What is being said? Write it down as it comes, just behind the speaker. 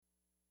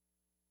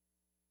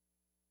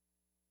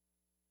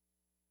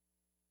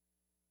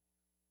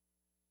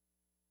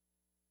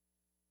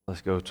Let's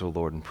go to the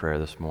Lord in prayer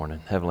this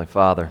morning. Heavenly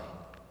Father,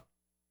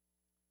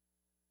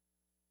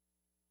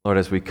 Lord,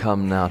 as we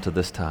come now to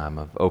this time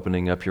of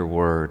opening up your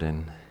word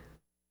and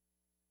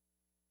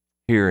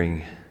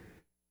hearing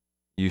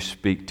you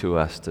speak to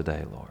us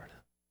today, Lord.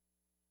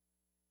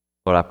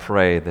 Lord, I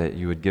pray that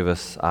you would give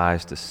us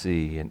eyes to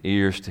see and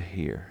ears to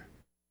hear.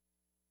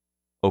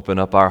 Open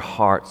up our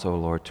hearts, O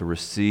Lord, to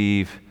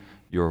receive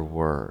your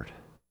word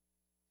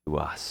to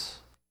us.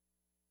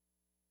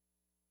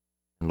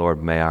 And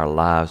Lord, may our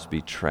lives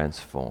be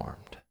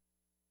transformed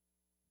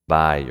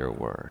by your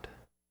word.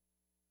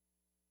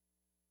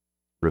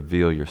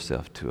 Reveal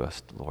yourself to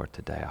us, Lord,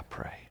 today, I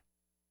pray.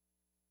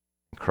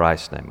 In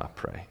Christ's name I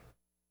pray.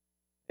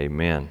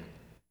 Amen.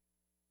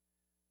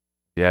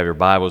 If you have your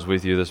Bibles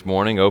with you this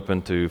morning,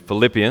 open to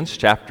Philippians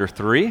chapter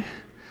 3.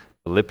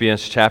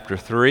 Philippians chapter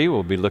 3,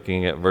 we'll be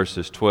looking at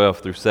verses 12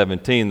 through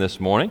 17 this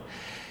morning.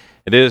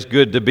 It is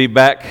good to be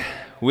back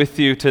with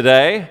you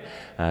today,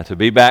 to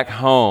be back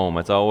home.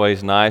 It's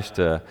always nice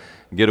to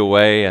get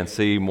away and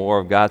see more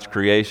of God's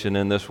creation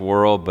in this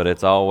world, but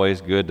it's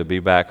always good to be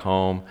back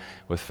home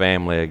with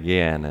family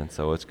again. And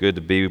so it's good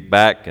to be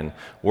back and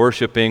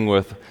worshiping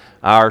with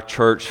our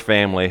church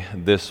family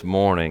this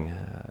morning.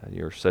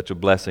 You're such a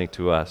blessing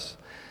to us.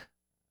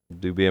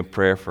 Do be in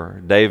prayer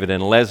for David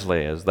and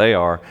Leslie as they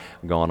are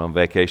gone on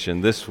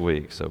vacation this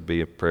week, so be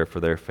in prayer for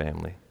their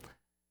family.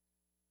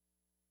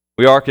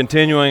 We are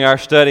continuing our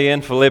study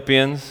in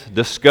Philippians,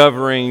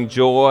 discovering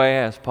joy,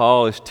 as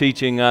Paul is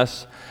teaching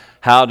us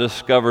how to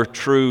discover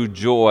true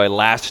joy,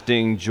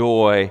 lasting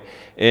joy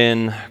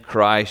in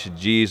Christ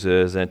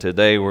Jesus. And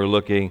today we're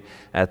looking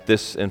at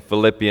this in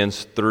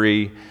Philippians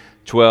 3,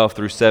 12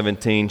 through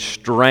 17,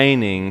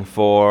 straining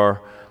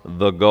for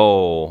the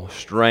goal.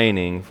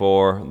 Straining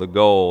for the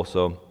goal.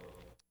 So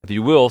if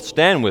you will,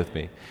 stand with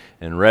me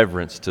in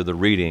reverence to the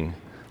reading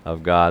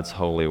of God's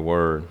holy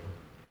word.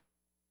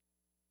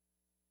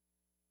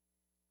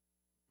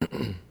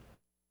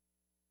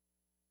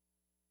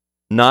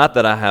 Not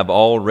that I have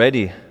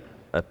already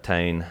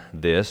obtained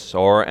this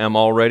or am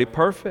already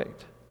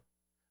perfect,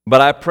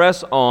 but I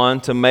press on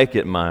to make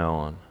it my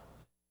own,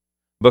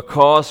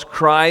 because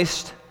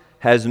Christ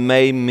has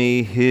made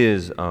me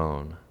his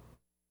own.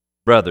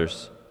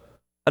 Brothers,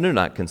 I do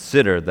not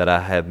consider that I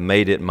have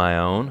made it my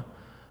own,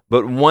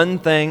 but one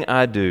thing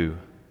I do,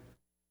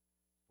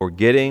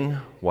 forgetting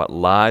what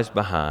lies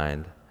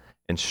behind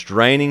and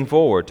straining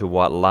forward to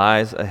what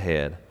lies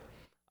ahead,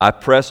 I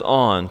press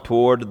on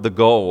toward the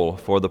goal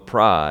for the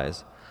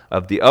prize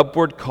of the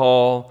upward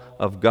call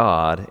of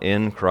God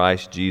in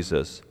Christ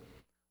Jesus.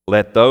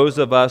 Let those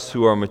of us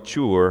who are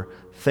mature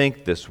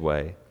think this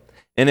way.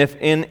 And if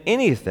in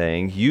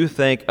anything you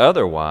think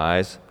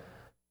otherwise,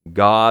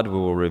 God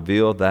will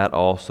reveal that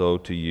also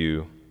to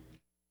you.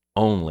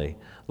 Only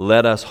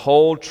let us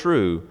hold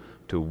true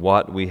to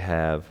what we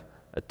have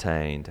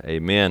attained.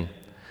 Amen.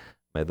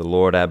 May the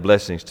Lord add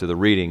blessings to the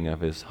reading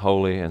of his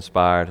holy,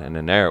 inspired, and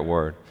inerrant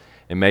word.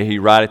 And may he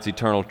write its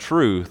eternal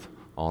truth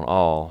on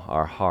all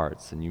our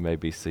hearts. And you may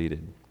be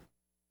seated.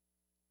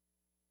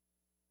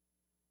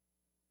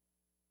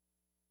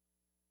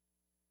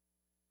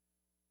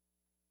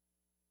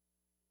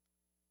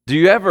 Do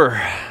you ever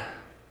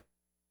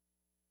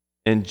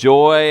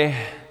enjoy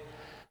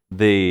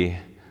the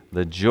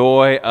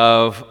joy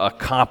of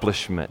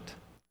accomplishment?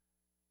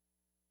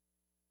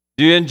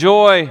 Do you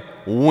enjoy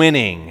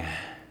winning?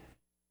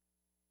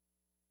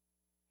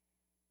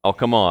 Oh,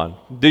 come on.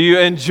 Do you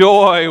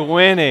enjoy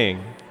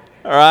winning?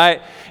 All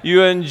right?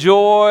 You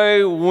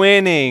enjoy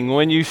winning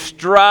when you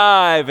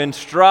strive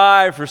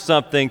for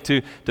something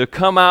to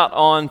come out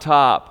on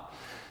top,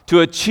 to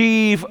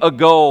achieve a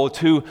goal,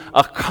 to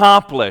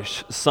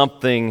accomplish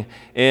something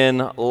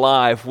in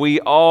life. We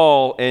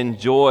all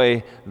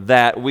enjoy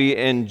that. We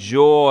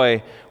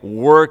enjoy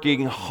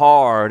working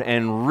hard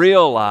and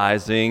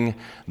realizing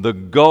the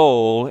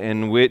goal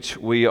in which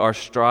we are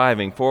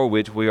striving, for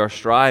which we are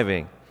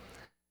striving.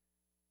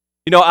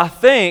 You know, I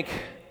think,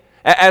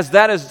 as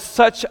that is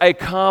such a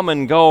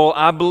common goal,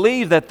 I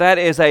believe that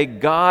is a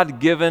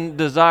God-given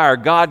desire.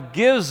 God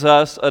gives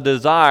us a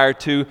desire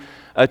to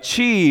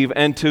achieve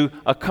and to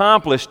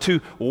accomplish,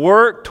 to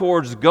work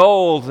towards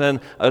goals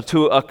and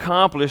to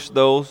accomplish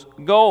those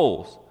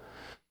goals.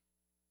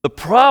 The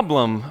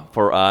problem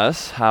for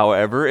us,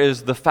 however,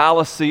 is the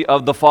fallacy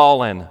of the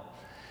fallen.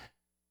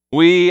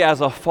 We,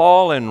 as a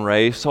fallen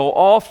race, so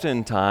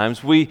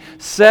oftentimes we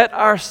set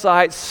our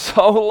sights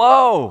so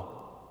low.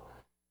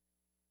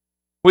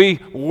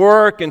 We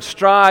work and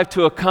strive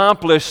to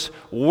accomplish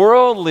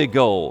worldly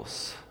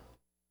goals.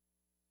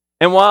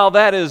 And while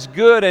that is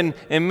good in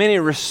many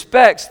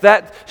respects,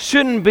 that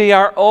shouldn't be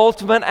our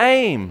ultimate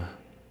aim.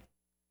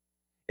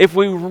 If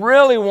we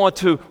really want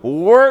to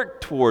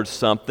work towards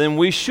something,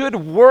 we should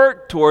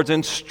work towards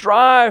and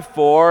strive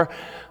for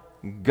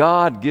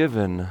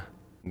God-given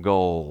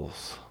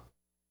goals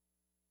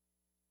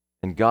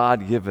and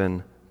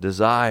God-given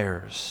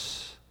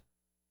desires.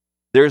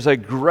 There's a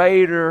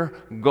greater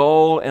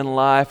goal in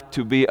life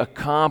to be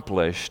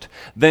accomplished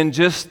than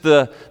just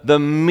the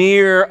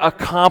mere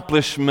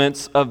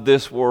accomplishments of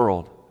this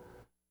world.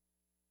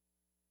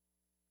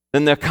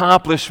 than the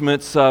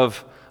accomplishments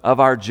of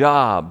our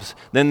jobs,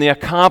 than the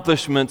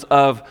accomplishments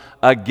of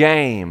a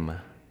game.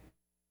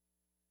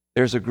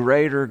 There's a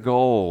greater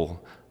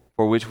goal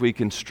for which we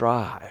can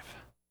strive.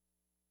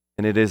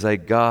 And it is a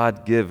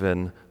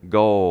God-given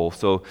goal.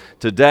 So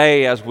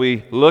today, as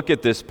we look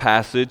at this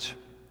passage,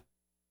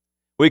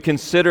 we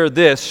consider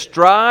this: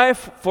 strive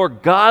for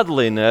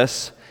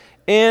godliness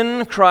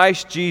in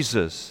Christ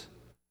Jesus,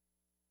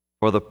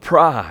 for the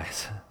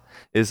prize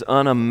is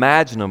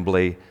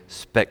unimaginably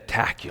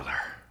spectacular.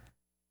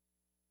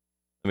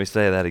 Let me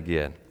say that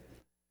again.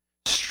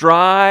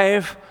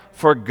 Strive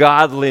for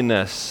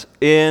godliness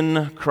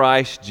in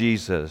Christ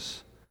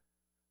Jesus,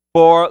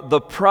 for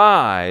the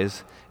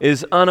prize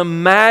is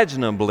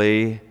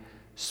unimaginably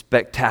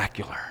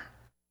spectacular.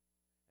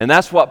 And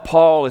that's what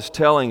Paul is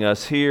telling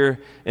us here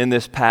in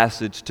this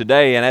passage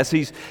today. And as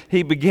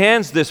he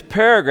begins this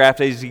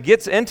paragraph, as he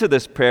gets into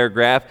this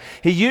paragraph,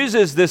 he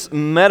uses this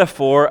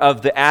metaphor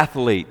of the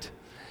athlete.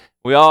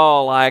 We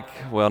all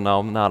well,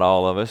 no, not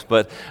all of us,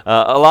 but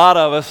a lot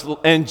of us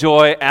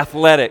enjoy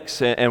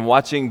athletics and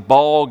watching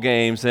ball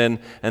games and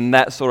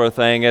that sort of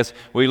thing. As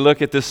we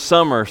look at this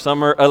Summer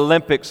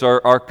Olympics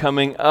are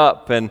coming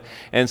up,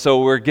 and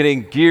so we're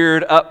getting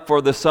geared up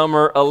for the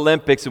Summer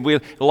Olympics, and we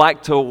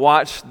like to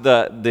watch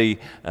the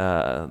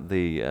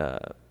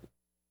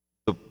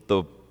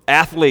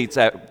athletes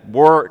at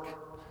work,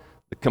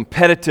 the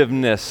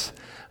competitiveness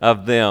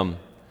of them.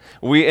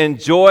 We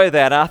enjoy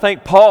that. I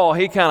think Paul,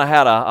 he kind of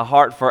had a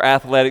heart for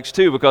athletics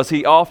too, because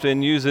he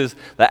often uses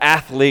the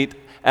athlete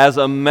as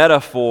a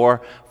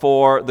metaphor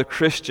for the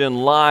Christian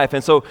life.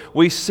 And so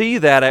we see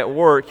that at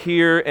work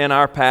here in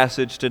our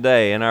passage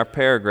today, in our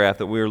paragraph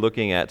that we are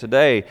looking at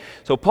today.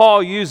 So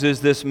Paul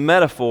uses this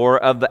metaphor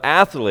of the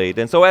athlete.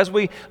 And so as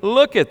we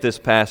look at this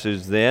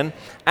passage then,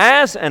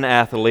 as an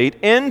athlete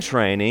in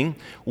training,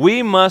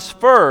 we must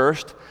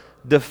first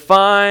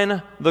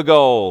define the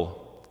goal.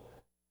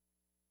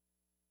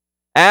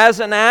 As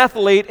an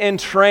athlete in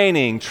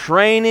training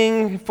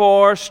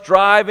for,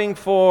 striving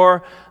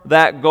for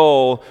that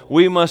goal,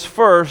 we must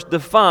first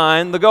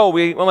define the goal.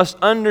 We must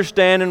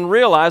understand and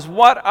realize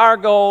what our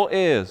goal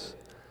is.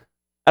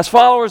 As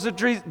followers of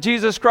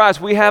Jesus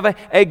Christ, we have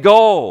a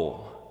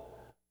goal.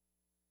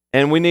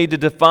 And we need to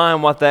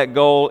define what that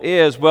goal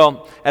is.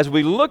 Well, as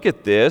we look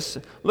at this,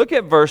 look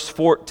at verse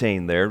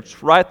 14 there.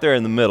 It's right there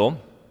in the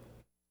middle.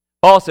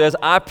 Paul says,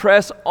 I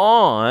press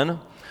on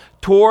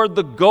toward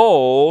the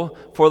goal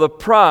for the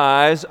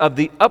prize of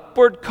the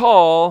upward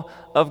call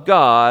of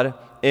God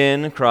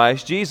in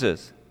Christ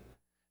Jesus.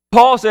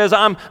 Paul says,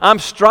 I'm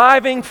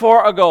striving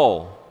for a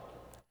goal.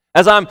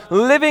 As I'm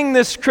living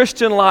this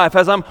Christian life,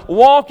 as I'm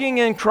walking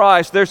in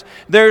Christ,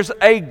 there's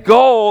a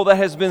goal that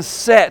has been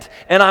set,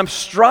 and I'm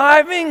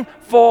striving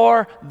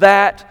for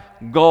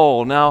that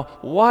goal. Now,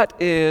 what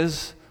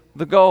is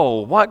the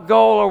goal? What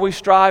goal are we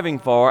striving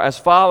for as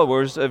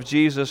followers of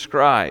Jesus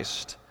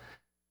Christ?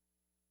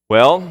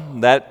 Well,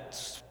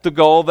 that's the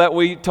goal that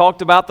we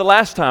talked about the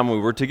last time we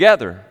were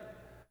together.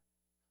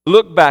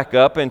 Look back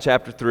up in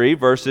chapter 3,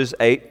 verses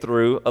 8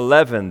 through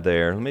 11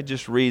 there. Let me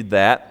just read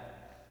that.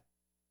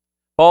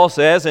 Paul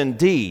says,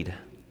 Indeed,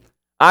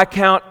 I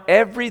count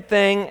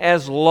everything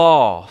as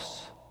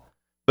loss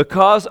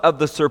because of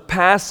the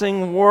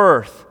surpassing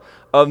worth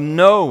of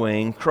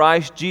knowing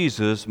Christ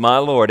Jesus my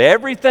Lord.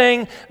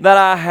 Everything that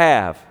I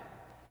have,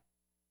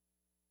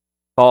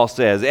 Paul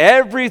says,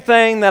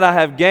 everything that I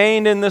have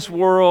gained in this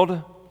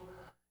world,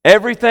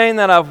 everything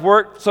that I've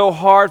worked so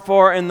hard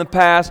for in the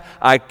past,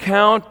 I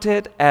count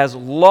it as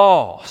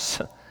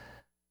loss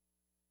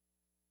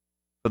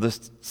for the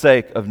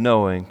sake of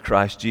knowing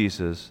Christ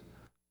Jesus,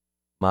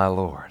 my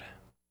Lord.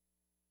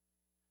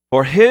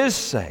 For His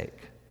sake,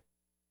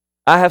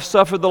 I have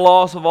suffered the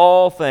loss of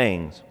all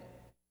things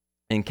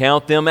and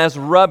count them as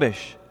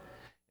rubbish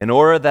in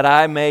order that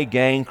I may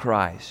gain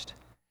Christ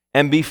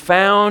and be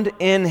found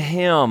in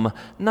Him,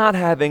 not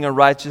having a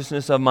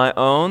righteousness of my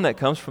own that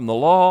comes from the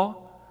law,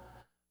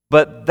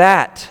 but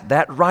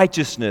that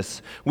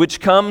righteousness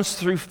which comes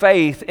through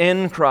faith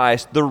in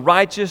Christ, the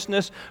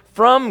righteousness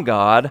from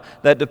God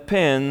that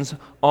depends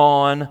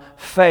on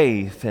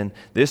faith. And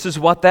this is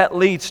what that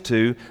leads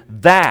to,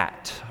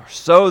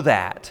 so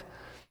that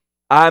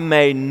I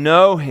may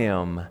know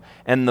Him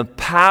and the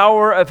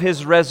power of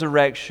His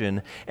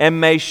resurrection, and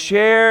may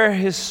share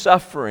His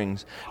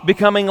sufferings,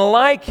 becoming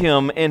like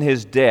Him in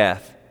His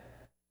death,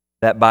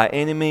 that by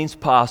any means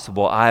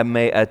possible I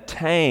may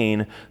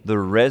attain the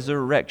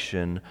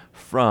resurrection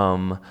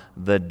from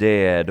the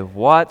dead.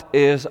 What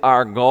is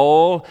our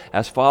goal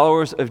as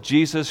followers of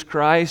Jesus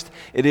Christ?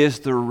 It is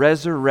the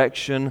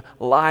resurrection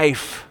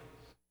life.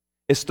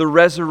 It's the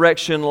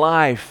resurrection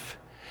life.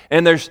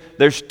 And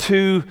there's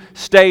two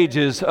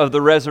stages of the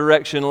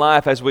resurrection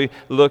life as we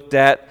looked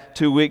at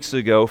 2 weeks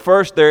ago.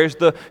 First, there's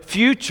the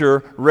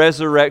future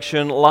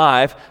resurrection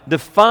life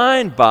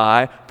defined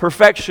by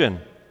perfection.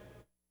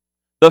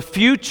 The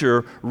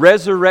future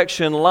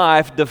resurrection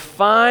life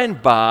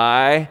defined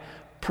by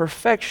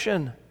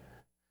perfection.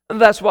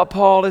 And that's what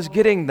Paul is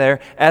getting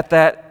there at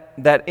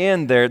that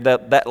end there,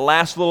 that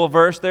last little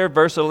verse there,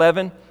 verse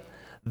 11.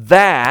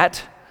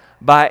 that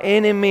by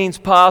any means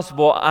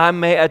possible I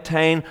may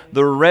attain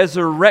the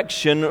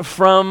resurrection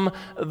from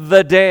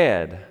the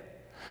dead.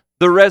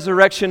 The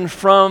resurrection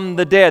from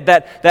the dead,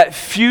 that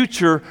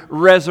future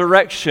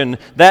resurrection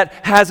that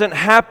hasn't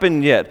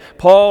happened yet.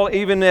 Paul,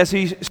 even as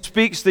he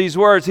speaks these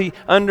words, he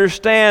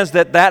understands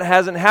that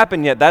hasn't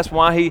happened yet. That's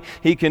why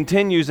he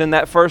continues in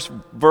that first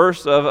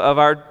verse of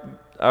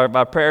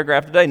our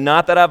paragraph today.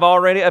 Not that I've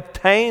already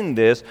obtained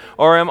this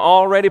or am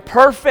already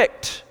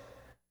perfect.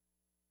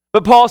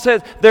 But Paul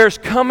says there's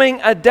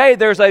coming a day,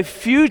 there's a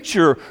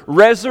future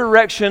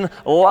resurrection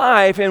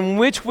life in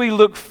which we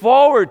look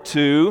forward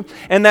to,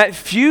 and that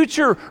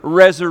future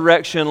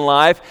resurrection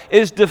life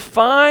is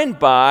defined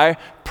by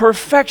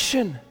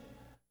perfection.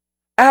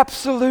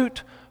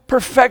 Absolute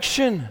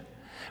perfection.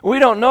 We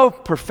don't know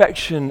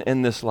perfection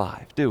in this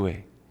life, do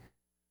we?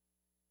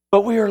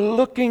 But we are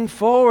looking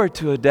forward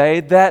to a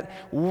day that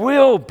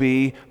will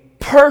be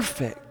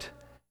perfect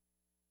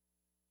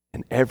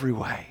in every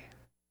way.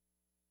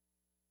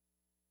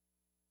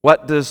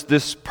 What does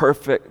this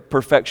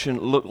perfection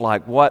look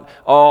like? What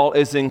all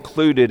is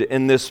included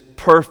in this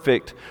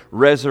perfect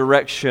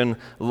resurrection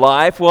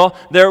life? Well,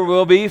 there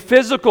will be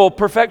physical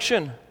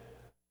perfection.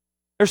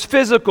 There's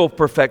physical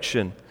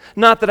perfection.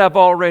 Not that I've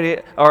already,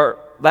 or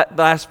that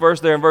last verse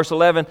there in verse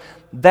 11,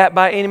 that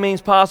by any means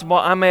possible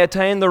I may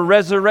attain the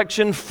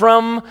resurrection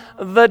from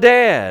the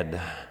dead.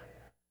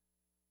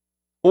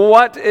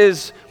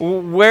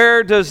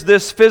 Where does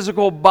this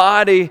physical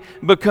body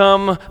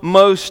become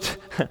most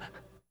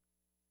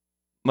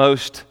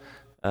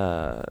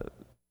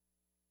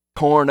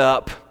torn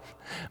up,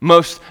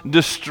 most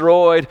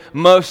destroyed,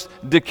 most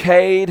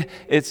decayed?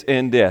 It's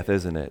in death,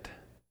 isn't it?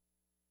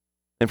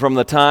 And from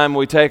the time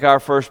we take our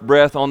first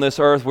breath on this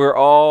earth, we're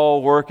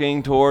all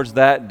working towards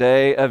that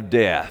day of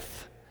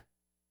death.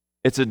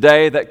 It's a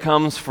day that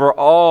comes for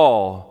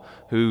all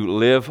who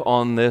live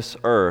on this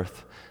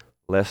earth,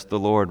 lest the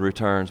Lord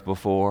returns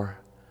before.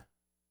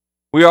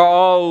 We are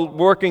all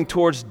working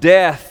towards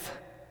death.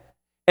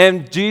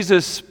 And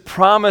Jesus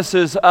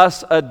promises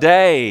us a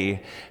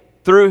day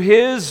through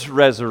His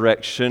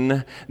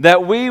resurrection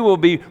that we will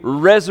be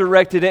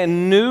resurrected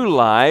in new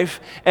life,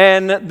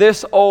 and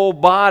this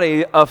old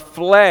body of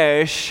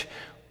flesh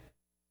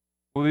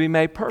will be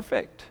made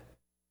perfect.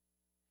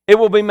 It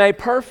will be made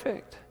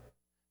perfect.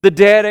 The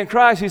dead in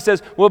Christ, He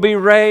says, will be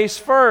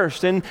raised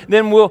first, and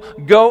then we'll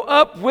go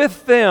up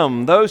with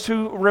them. Those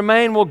who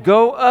remain will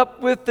go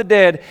up with the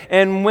dead.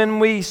 And when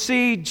we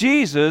see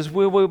Jesus,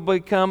 we will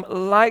become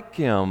like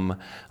Him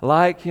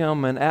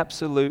in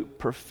absolute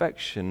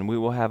perfection. We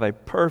will have a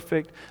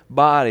perfect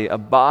body, a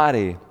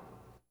body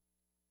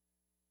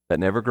that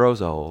never grows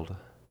old,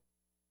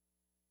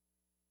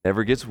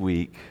 never gets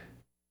weak,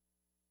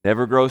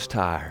 never grows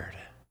tired,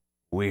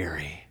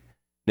 weary,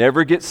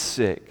 never gets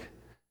sick,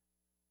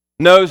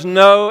 knows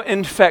no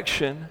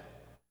infection,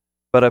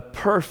 but a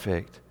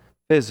perfect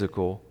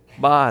physical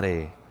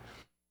body.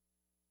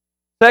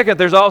 Second,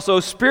 there's also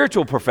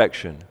spiritual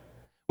perfection.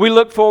 We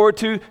look forward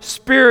to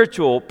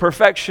spiritual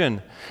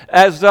perfection.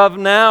 As of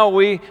now,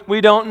 we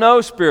don't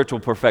know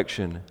spiritual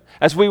perfection.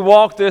 As we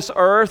walk this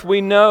earth,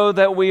 we know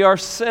that we are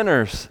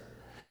sinners.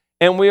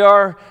 And we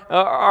are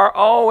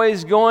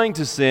always going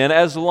to sin.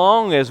 As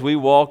long as we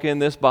walk in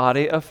this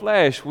body of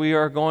flesh, we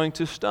are going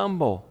to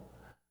stumble.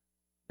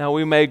 Now,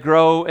 we may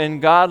grow in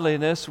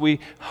godliness.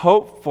 We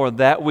hope for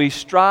that. We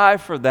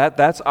strive for that.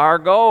 That's our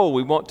goal.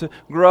 We want to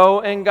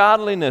grow in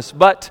godliness.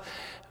 But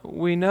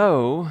we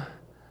know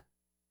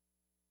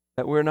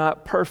that we're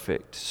not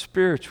perfect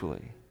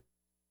spiritually.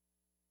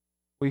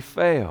 We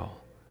fail.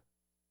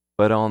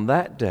 But on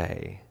that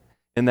day,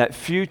 in that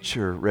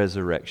future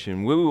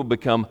resurrection, we will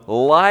become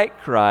like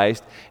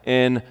Christ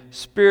in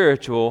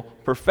spiritual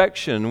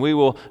perfection. We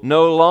will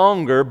no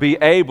longer be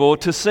able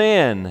to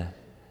sin.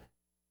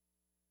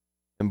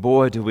 And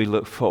boy, do we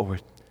look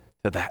forward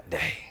to that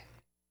day.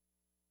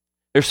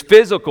 There's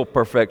physical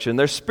perfection,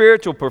 there's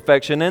spiritual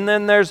perfection, and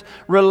then there's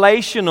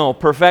relational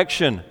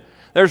perfection.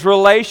 There's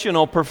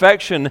relational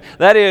perfection.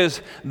 That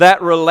is,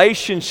 that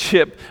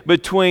relationship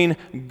between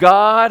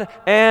God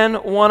and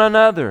one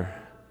another.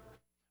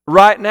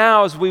 Right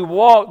now, as we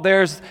walk,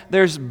 there's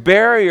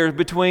barriers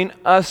between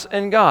us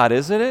and God,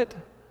 isn't it?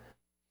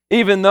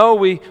 Even though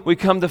we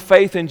come to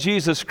faith in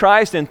Jesus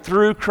Christ, and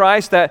through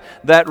Christ that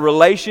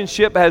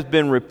relationship has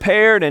been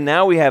repaired and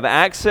now we have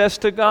access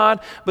to God,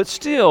 but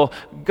still,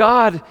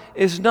 God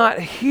is not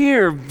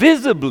here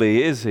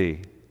visibly, is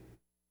He?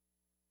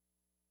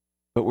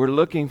 But we're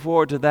looking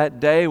forward to that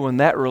day when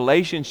that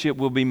relationship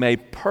will be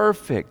made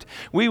perfect.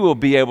 We will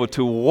be able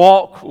to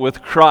walk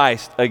with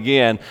Christ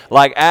again,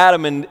 like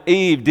Adam and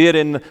Eve did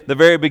in the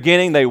very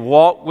beginning. They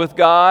walked with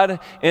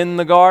God in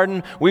the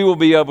garden. We will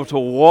be able to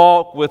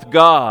walk with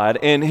God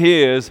in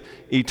His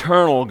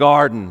eternal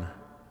garden.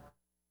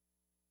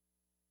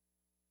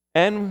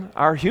 And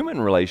our human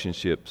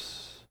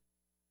relationships.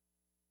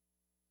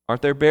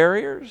 Aren't there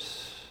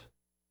barriers?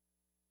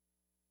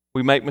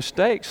 We make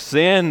mistakes.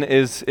 Sin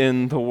is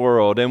in the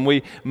world, and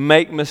we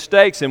make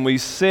mistakes, and we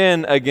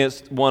sin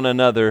against one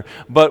another.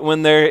 But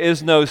when there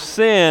is no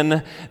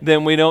sin,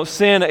 then we don't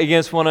sin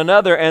against one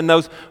another, and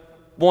those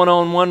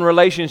one-on-one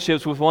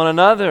relationships with one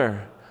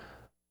another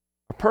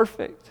are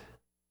perfect.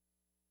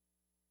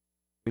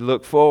 We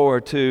look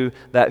forward to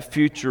that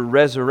future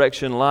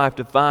resurrection life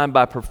defined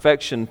by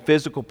perfection,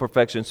 physical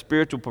perfection,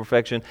 spiritual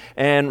perfection,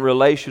 and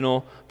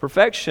relational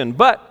perfection.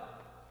 But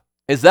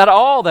is that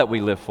all that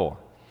we live for?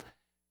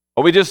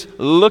 Are we just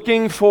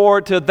looking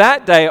forward to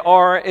that day,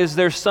 or is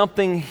there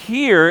something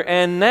here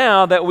and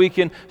now that we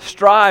can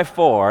strive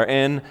for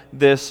in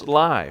this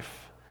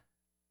life?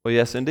 Well,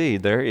 yes,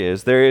 indeed, there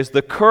is. There is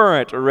the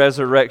current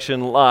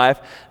resurrection life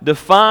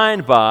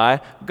defined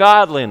by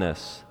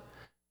godliness.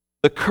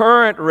 The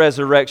current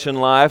resurrection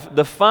life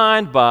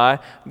defined by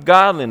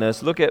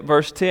godliness. Look at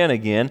verse 10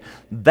 again.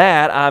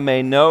 That I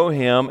may know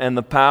him and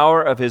the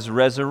power of his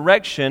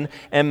resurrection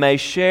and may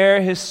share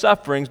his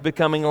sufferings,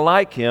 becoming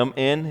like him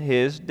in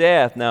his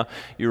death. Now,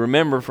 you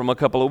remember from a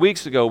couple of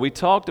weeks ago, we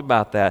talked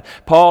about that.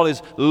 Paul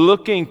is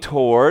looking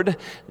toward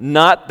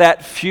not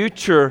that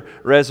future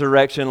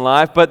resurrection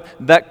life, but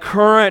that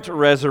current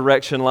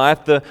resurrection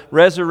life, the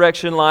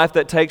resurrection life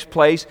that takes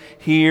place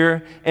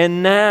here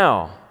and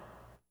now.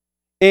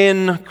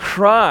 In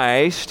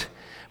Christ,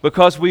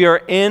 because we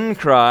are in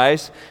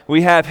Christ,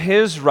 we have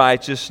his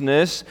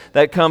righteousness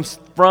that comes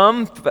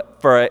from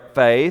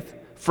faith,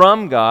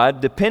 from God,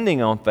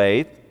 depending on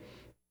faith.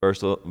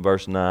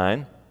 Verse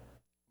 9.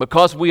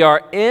 Because we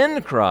are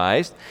in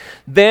Christ,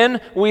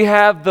 then we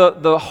have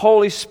the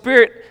Holy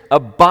Spirit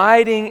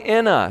abiding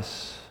in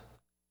us,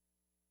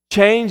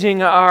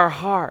 changing our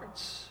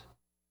hearts,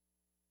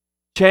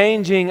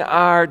 changing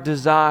our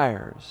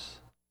desires,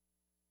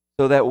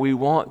 so that we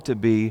want to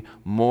be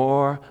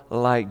more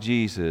like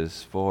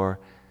Jesus. For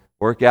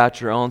work out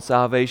your own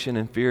salvation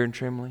in fear and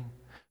trembling.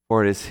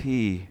 For it is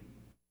He,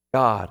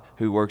 God,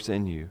 who works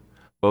in you,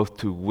 both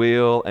to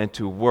will and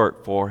to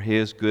work for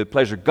His good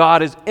pleasure.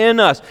 God is in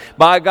us.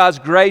 By God's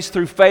grace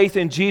through faith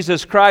in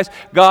Jesus Christ,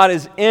 God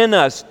is in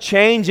us,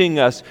 changing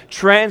us,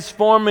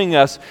 transforming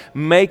us,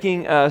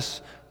 making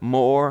us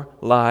more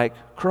like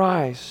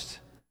Christ.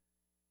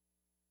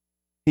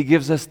 He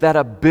gives us that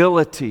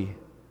ability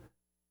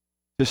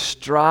to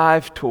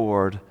strive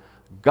toward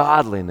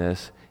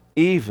godliness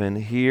even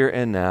here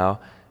and now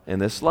in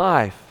this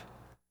life.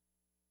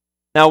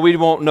 Now, we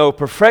won't know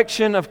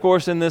perfection, of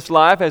course, in this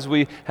life, as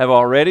we have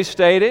already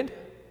stated.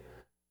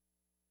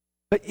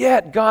 But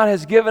yet, God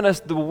has given us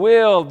the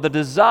will, the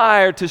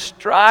desire to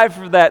strive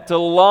for that, to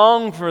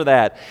long for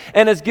that,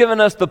 and has given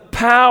us the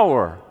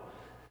power.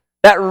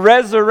 That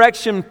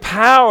resurrection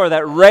power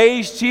that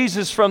raised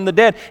Jesus from the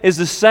dead is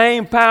the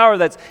same power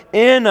that's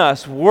in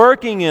us,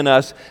 working in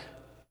us,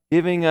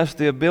 giving us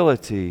the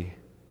ability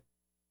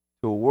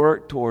to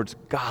work towards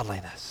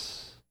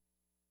godliness.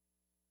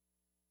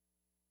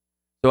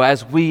 So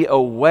as we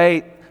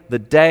await the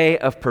day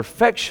of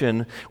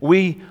perfection,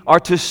 we are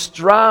to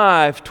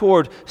strive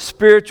toward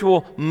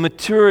spiritual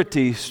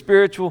maturity,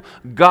 spiritual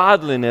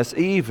godliness,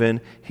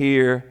 even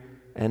here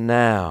and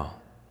now.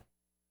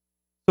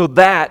 So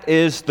that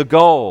is the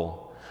goal.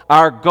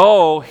 Our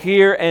goal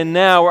here and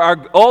now,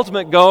 our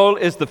ultimate goal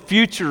is the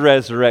future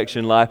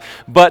resurrection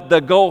life. But the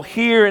goal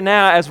here and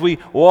now, as we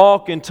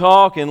walk and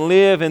talk and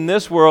live in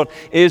this world,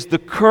 is the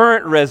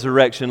current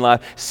resurrection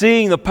life.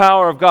 Seeing the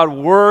power of God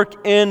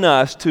work in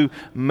us to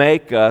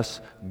make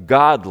us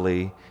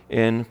godly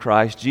in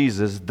Christ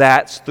Jesus.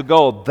 That's the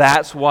goal.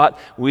 That's what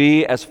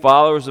we as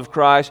followers of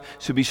Christ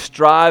should be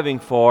striving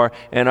for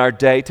in our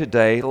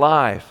day-to-day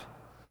life.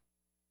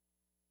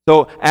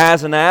 So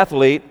as an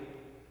athlete,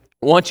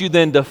 once you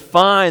then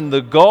define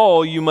the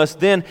goal, you must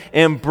then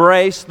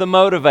embrace the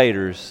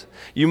motivators.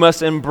 You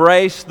must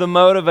embrace the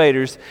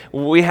motivators.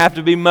 We have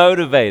to be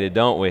motivated,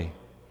 don't we?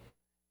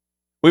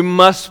 We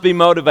must be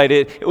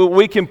motivated.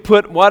 We can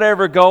put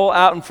whatever goal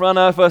out in front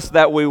of us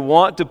that we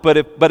want to put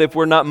it, but if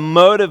we're not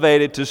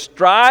motivated to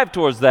strive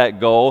towards that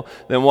goal,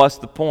 then what's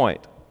the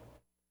point?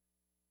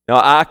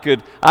 Now, I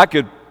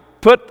could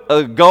put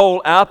a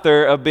goal out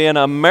there of being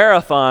a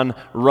marathon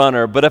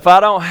runner, but if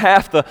I don't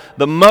have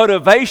the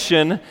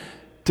motivation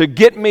to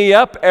get me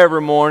up every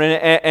morning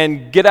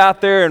and get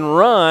out there and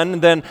run,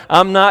 then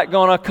I'm not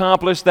going to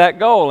accomplish that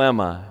goal,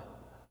 am I?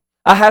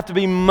 I have to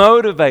be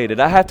motivated.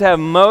 I have to have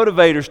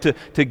motivators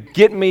to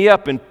get me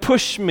up and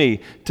push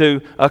me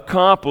to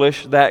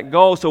accomplish that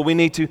goal. So we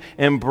need to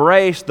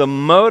embrace the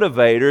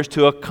motivators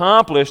to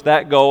accomplish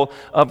that goal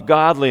of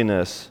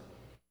godliness.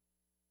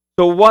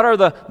 So what are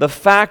the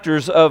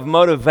factors of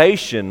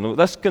motivation?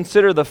 Let's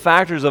consider the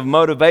factors of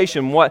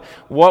motivation, what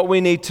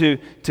we need to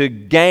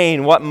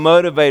gain, what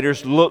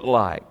motivators look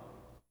like.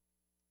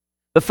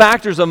 The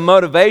factors of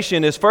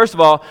motivation is, first of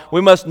all,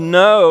 we must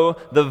know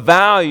the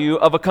value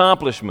of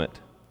accomplishment.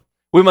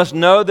 We must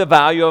know the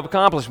value of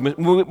accomplishment.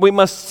 We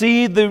must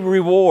see the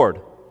reward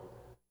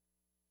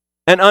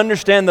and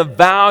understand the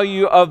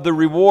value of the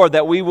reward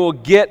that we will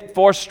get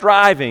for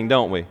striving,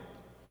 don't we?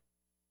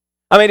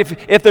 I mean,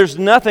 if there's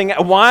nothing,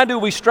 why do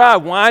we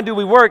strive? Why do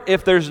we work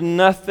if there's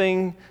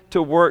nothing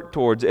to work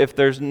towards, if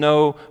there's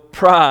no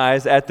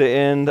prize at the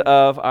end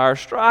of our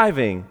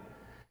striving?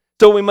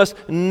 So we must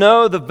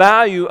know the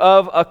value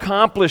of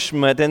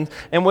accomplishment,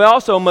 and we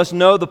also must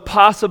know the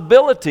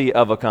possibility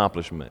of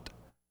accomplishment.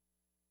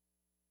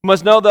 We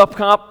must know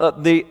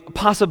the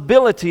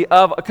possibility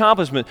of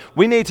accomplishment.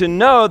 We need to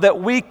know that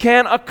we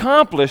can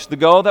accomplish the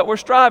goal that we're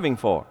striving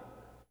for,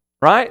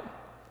 right?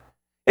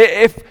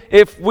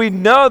 If we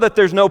know that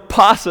there's no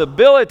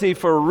possibility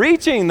for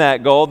reaching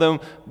that goal,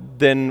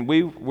 then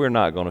we're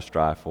not going to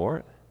strive for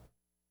it.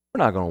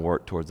 We're not going to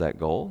work towards that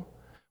goal.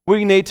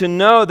 We need to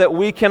know that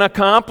we can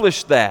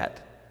accomplish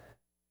that.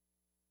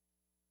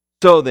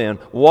 So then,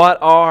 what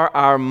are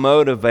our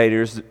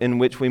motivators in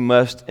which we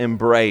must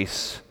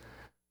embrace?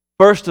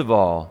 First of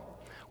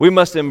all, we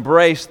must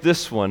embrace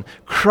this one.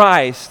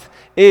 Christ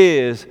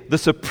is the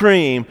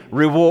supreme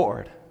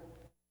reward.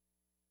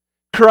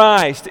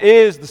 Christ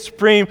is the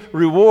supreme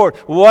reward.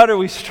 What are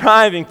we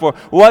striving for?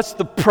 What's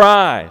the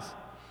prize?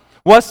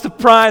 What's the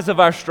prize of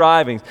our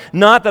strivings?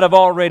 Not that I've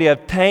already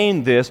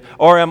obtained this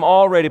or am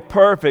already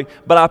perfect,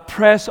 but I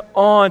press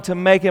on to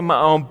make it my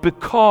own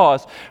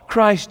because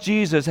Christ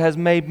Jesus has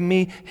made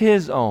me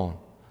His own.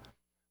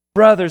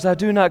 Brothers, I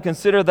do not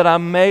consider that I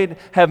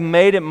have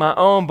made it my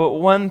own, but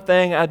one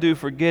thing I do,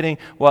 forgetting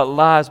what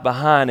lies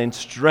behind and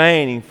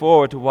straining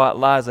forward to what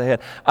lies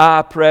ahead,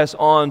 I press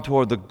on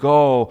toward the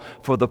goal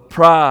for the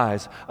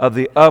prize of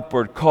the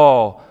upward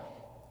call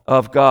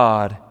of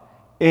God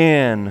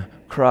in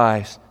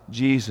Christ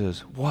Jesus.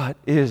 What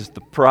is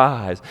the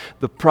prize?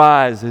 The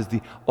prize is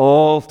the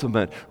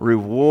ultimate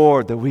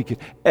reward that we could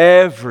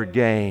ever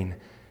gain,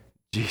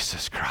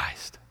 Jesus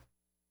Christ.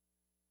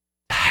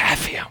 To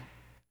have Him.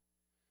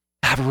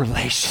 Have a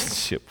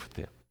relationship with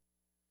Him,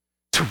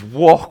 to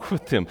walk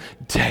with Him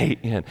day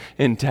in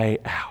and day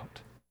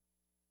out.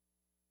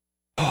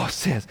 Paul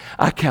says,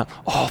 I count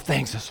all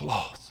things as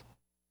loss.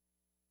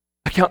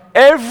 I count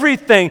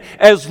everything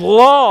as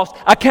loss.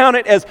 I count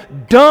it as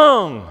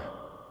dung.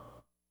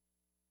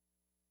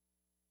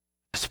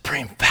 The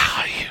supreme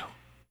value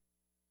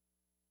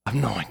of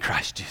knowing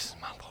Christ Jesus,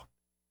 my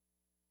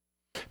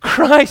Lord.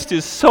 Christ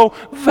is so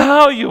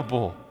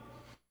valuable.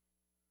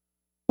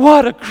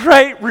 What a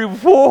great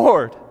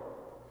reward.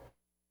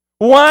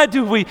 Why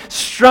do we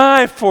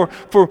strive for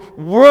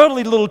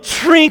worldly little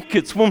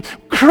trinkets when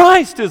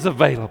Christ is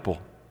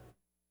available?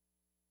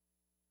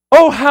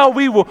 Oh, how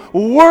we will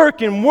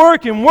work and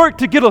work and work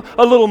to get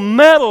a little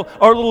medal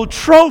or a little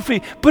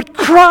trophy, but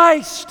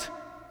Christ.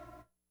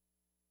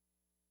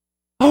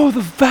 Oh,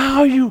 the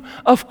value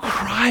of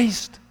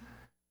Christ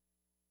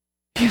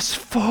is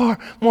far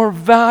more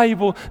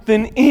valuable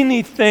than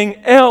anything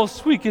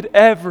else we could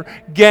ever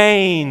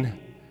gain.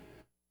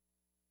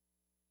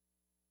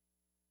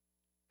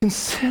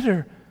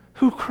 Consider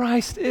who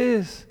Christ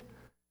is.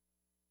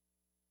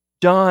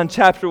 John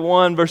chapter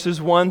 1, verses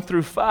 1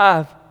 through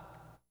 5.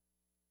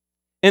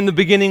 In the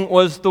beginning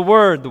was the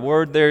Word. The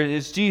Word there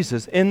is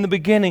Jesus. In the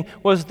beginning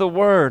was the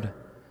Word.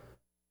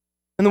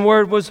 And the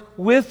Word was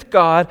with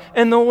God,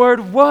 and the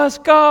Word was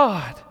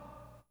God.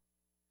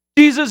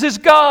 Jesus is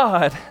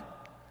God.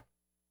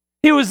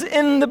 He was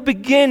in the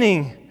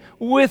beginning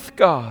with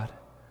God.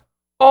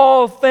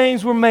 All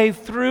things were made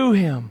through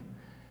Him.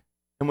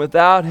 And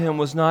without Him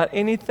was not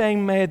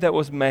anything made that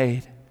was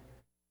made.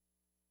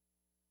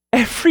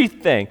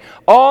 Everything,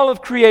 all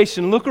of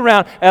creation, look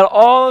around at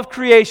all of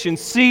creation,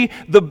 see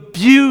the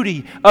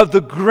beauty of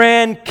the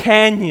Grand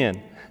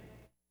Canyon.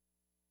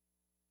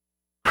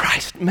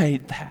 Christ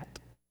made that.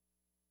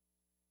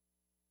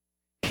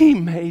 He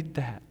made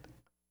that.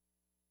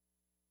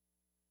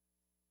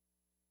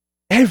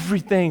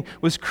 Everything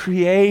was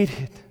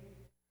created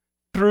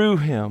through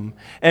Him,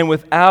 and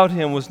without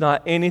Him was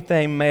not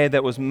anything made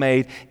that was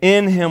made.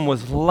 In Him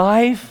was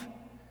life,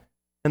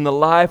 and the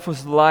life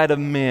was the light of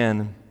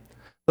men.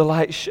 The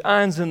light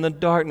shines in the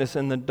darkness,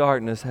 and the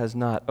darkness has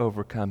not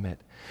overcome it.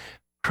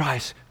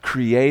 Christ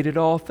created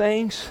all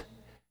things,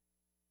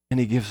 and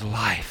He gives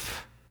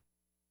life.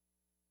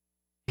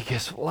 He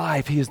gives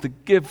life. He is the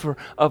giver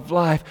of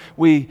life.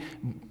 We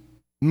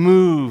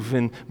move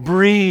and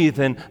breathe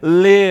and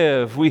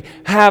live. We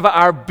have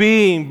our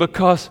being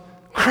because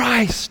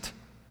Christ.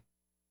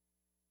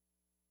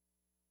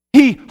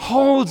 He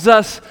holds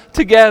us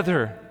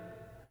together.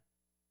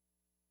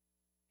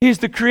 He's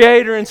the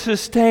creator and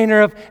sustainer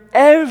of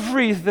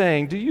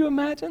everything. Do you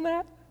imagine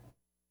that?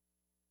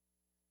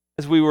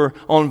 As we were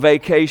on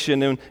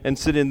vacation and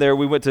sitting there,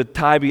 we went to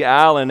Tybee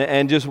Island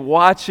and just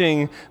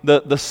watching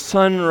the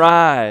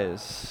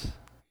sunrise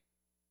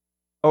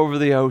over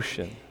the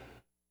ocean.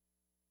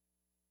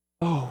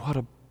 Oh, what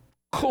a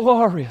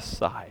glorious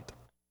sight.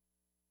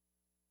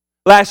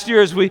 Last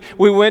year as we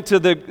went to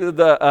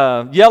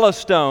the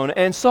Yellowstone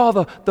and saw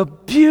the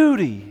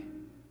beauty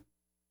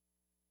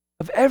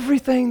of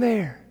everything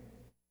there.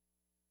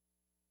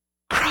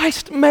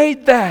 Christ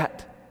made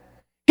that.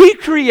 He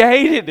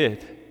created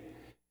it.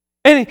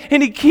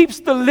 And He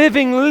keeps the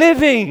living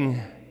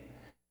living.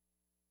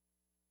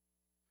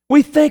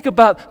 We think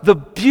about the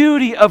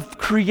beauty of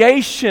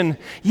creation,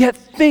 yet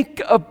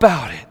think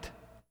about it.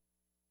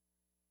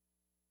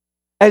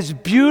 As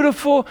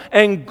beautiful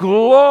and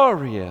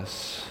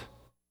glorious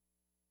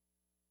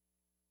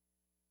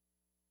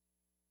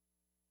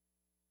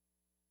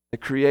the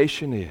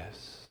creation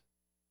is,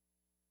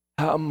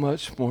 how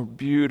much more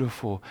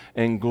beautiful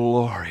and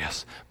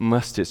glorious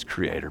must its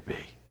Creator be?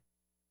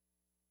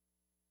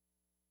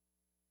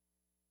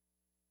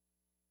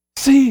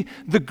 See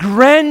the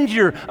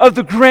grandeur of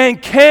the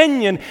Grand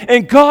Canyon,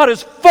 and God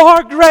is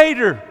far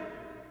greater.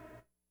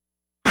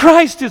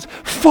 Christ is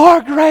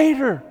far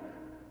greater.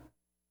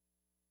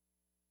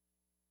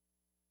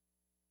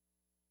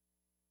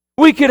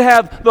 We could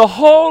have the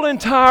whole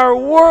entire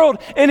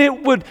world, and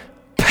it would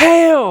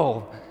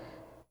pale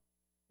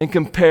in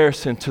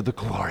comparison to the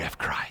glory of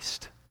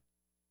Christ.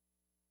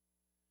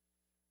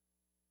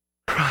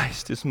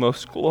 Christ is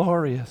most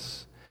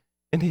glorious,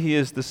 and He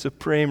is the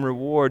supreme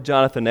reward.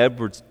 Jonathan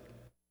Edwards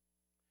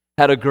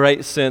had a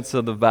great sense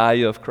of the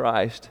value of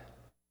Christ.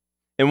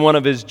 In one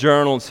of his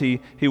journals, he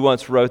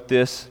once wrote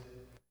this: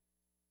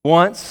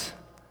 "Once,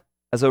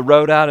 as I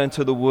rode out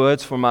into the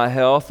woods for my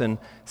health in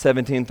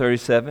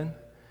 1737,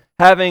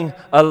 having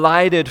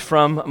alighted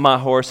from my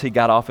horse," he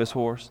got off his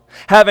horse,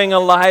 "having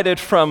alighted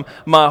from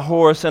my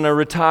horse in a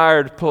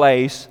retired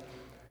place,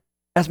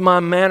 as my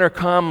manner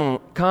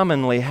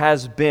commonly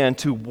has been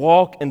to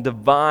walk in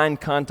divine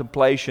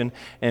contemplation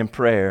and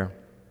prayer,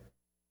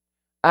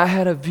 I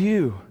had a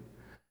view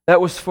that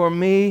was for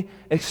me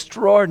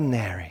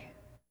extraordinary.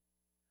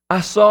 I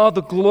saw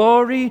the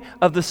glory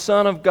of the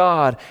Son of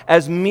God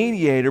as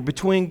mediator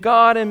between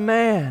God and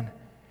man,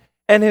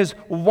 and His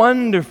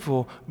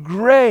wonderful,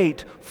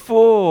 great,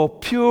 full,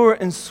 pure,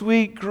 and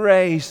sweet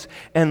grace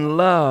and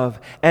love,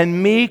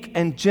 and meek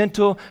and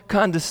gentle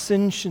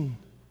condescension.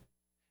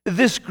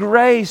 This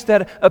grace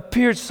that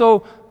appeared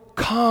so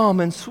calm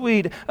and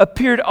sweet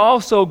appeared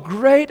also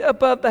great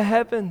above the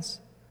heavens.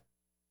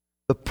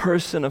 The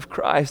person of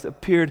Christ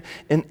appeared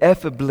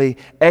ineffably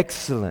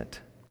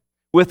excellent,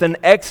 with an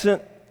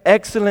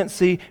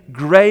excellency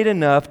great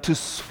enough to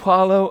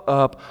swallow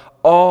up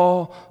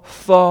all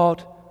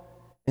thought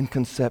and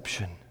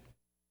conception,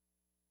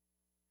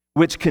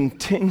 which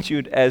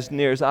continued, as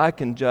near as I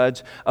can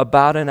judge,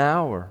 about an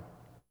hour.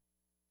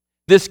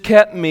 This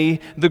kept me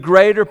the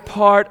greater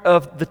part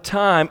of the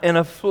time in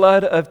a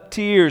flood of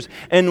tears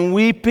and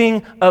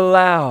weeping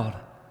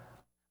aloud.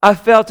 I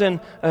felt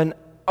an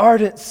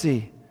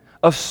ardency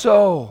of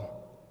soul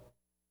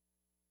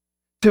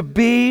to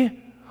be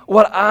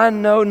what I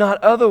know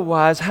not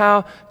otherwise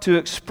how to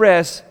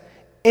express,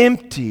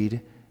 emptied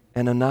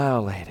and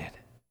annihilated.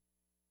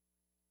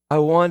 I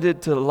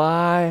wanted to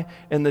lie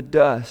in the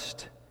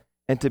dust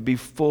and to be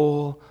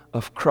full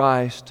of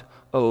Christ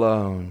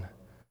alone,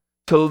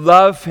 to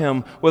love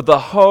Him with a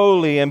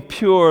holy and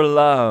pure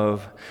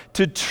love,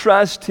 to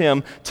trust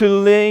Him, to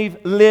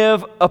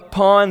live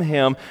upon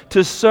Him,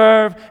 to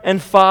serve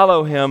and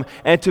follow Him,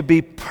 and to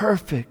be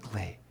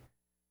perfectly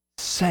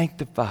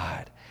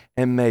sanctified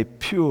and made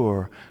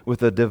pure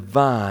with a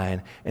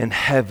divine and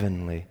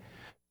heavenly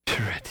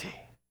purity.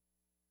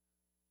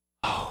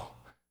 Oh,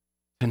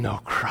 to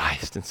know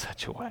Christ in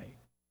such a way,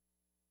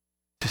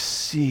 to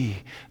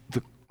see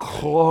the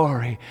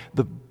glory,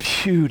 the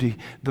beauty,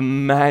 the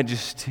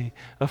majesty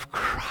of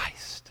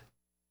Christ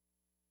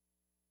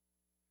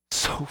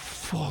so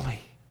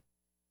fully.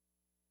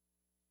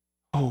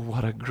 Oh,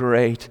 what a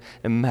great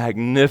and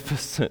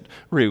magnificent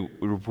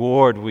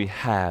reward we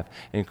have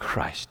in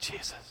Christ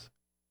Jesus.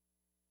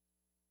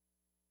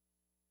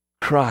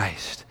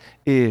 Christ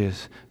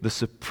is the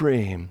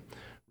supreme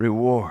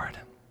reward.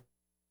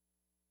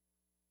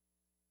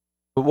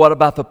 But what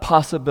about the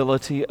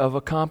possibility of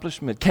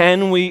accomplishment?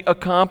 Can we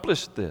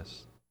accomplish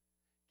this?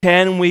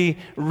 Can we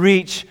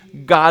reach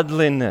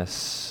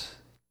godliness?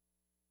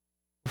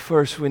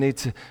 First, we need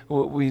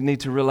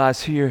to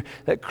realize here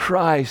that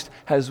Christ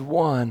has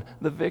won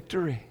the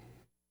victory.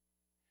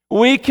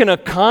 We can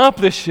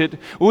accomplish it.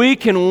 We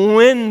can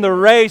win the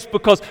race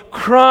because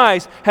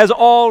Christ has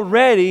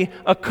already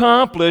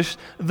accomplished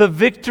the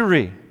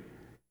victory.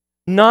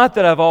 Not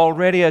that I've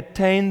already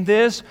attained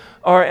this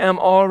or am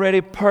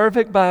already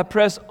perfect, but I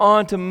press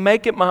on to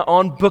make it my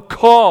own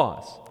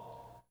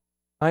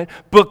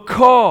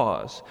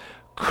because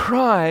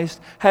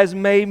Christ has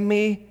made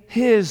me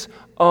His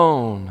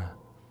own.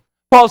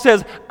 Paul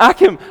says, I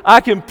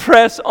can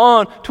press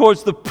on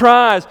towards the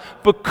prize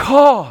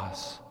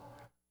because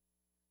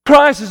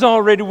Christ has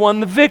already won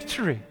the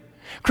victory.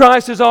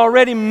 Christ has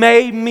already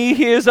made me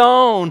His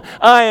own.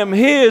 I am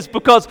His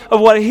because of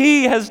what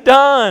He has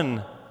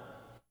done.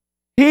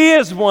 He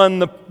has won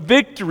the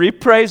victory,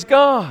 praise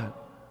God.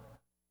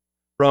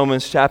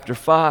 Romans chapter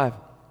 5,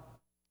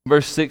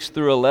 verse 6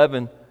 through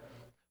 11.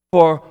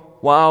 For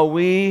while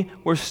we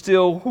were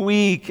still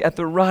weak at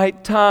the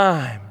right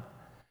time,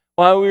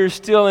 while we were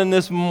still in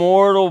this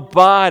mortal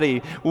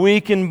body,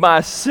 weakened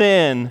by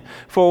sin,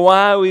 for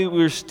while we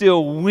were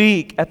still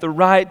weak at the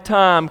right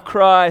time,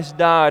 Christ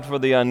died for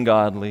the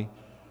ungodly.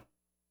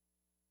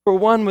 For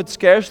one would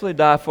scarcely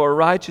die for a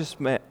righteous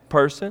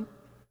person,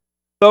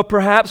 Though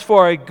perhaps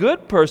for a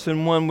good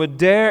person one would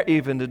dare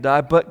even to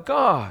die, but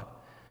God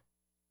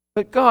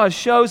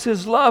shows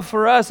His love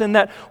for us in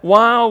that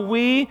while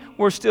we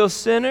were still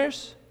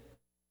sinners,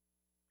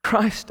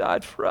 Christ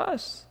died for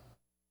us.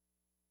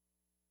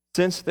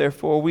 Since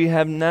therefore we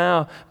have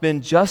now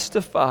been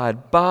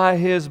justified by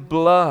His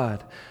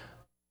blood,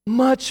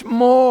 much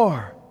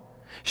more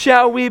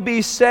shall we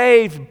be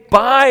saved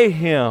by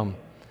Him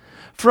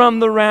from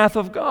the wrath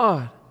of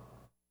God.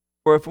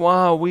 For if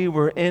while we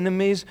were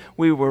enemies,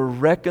 we were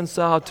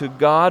reconciled to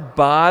God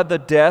by the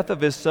death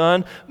of His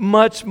Son,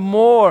 much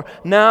more,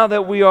 now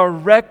that we are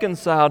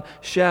reconciled,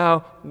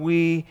 shall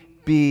we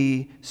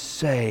be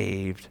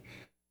saved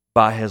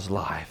by His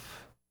life.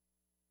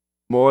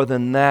 More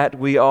than that,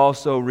 we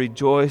also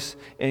rejoice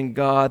in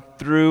God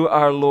through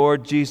our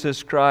Lord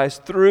Jesus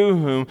Christ, through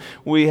whom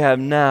we have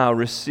now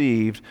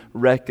received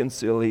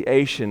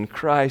reconciliation.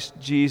 Christ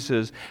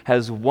Jesus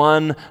has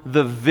won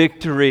the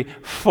victory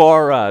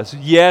for us.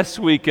 Yes,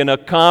 we can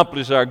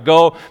accomplish our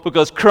goal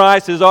because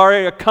Christ has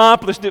already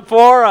accomplished it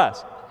for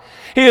us.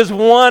 He has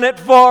won it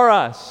for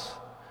us.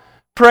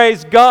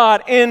 Praise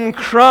God, in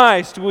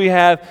Christ we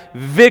have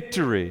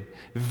victory.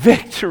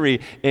 Victory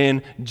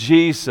in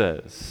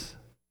Jesus.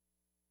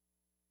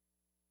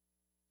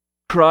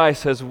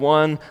 Christ has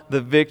won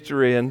the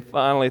victory. And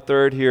finally,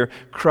 third here,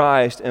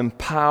 Christ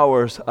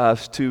empowers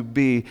us to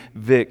be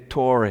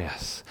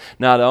victorious.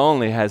 Not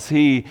only has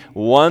He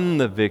won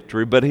the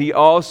victory, but He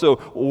also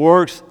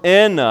works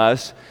in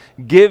us,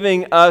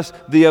 giving us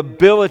the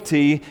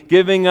ability,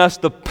 giving us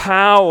the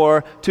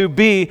power to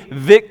be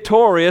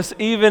victorious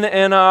even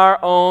in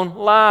our own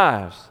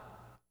lives.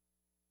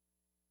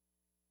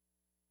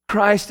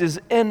 Christ is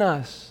in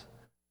us.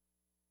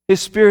 His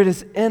Spirit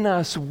is in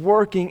us,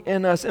 working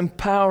in us,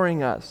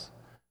 empowering us.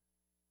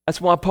 That's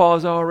why Paul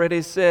has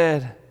already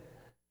said,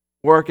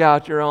 work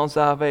out your own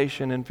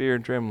salvation in fear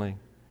and trembling.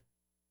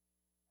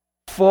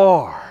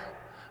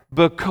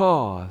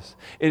 Because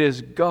it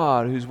is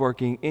God who's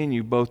working in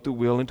you both to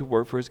will and to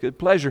work for His good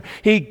pleasure.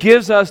 He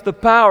gives us the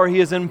power. He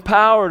has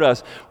empowered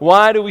us.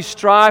 Why do we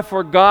strive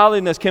for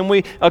godliness? Can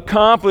we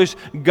accomplish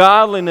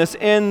godliness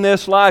in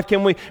this life?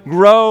 Can we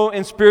grow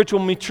in spiritual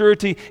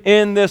maturity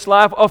in this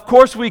life? Of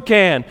course we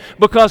can,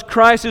 because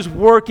Christ is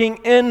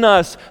working in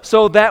us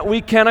so that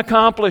we can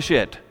accomplish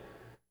it.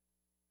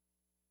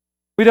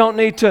 We don't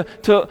need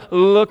to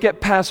look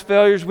at past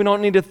failures. We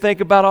don't need to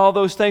think about all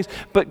those things.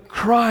 But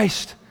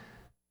Christ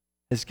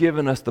has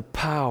given us the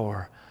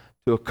power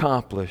to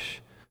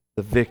accomplish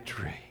the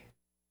victory.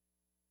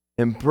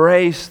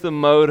 Embrace the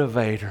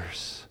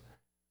motivators.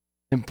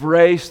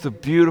 Embrace the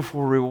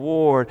beautiful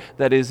reward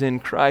that is in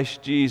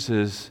Christ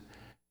Jesus.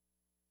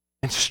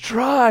 And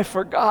strive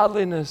for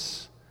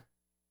godliness.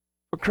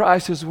 For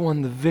Christ has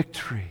won the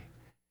victory.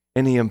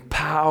 And He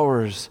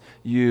empowers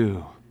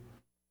you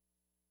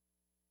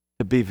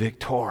to be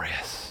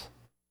victorious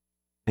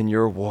in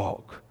your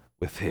walk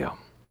with Him.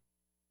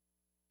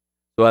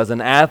 So as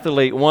an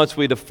athlete, once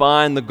we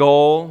define the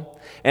goal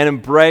and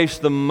embrace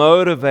the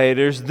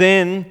motivators,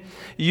 then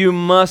you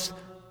must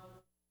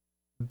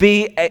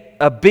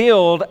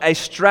build a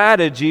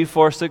strategy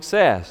for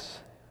success.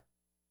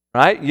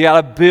 Right? You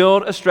got to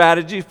build a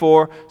strategy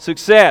for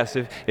success.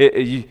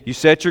 If you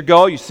set your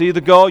goal, you see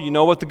the goal, you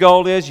know what the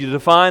goal is, you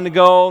define the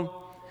goal,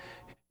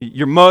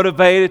 you're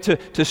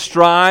motivated to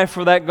strive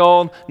for that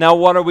goal. Now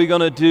what are we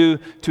going to do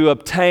to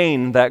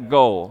obtain that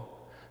goal?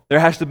 There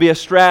has to be a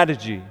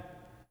strategy.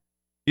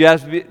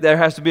 There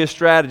has to be a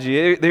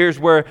strategy. Here's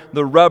where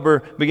the rubber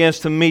begins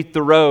to meet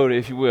the road,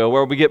 if you will,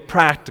 where we get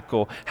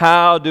practical.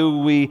 How do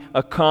we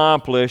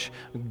accomplish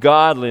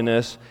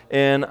godliness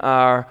in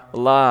our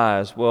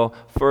lives? Well,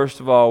 first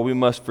of all, we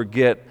must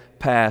forget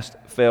past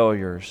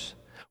failures.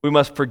 We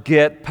must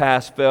forget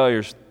past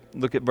failures.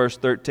 Look at verse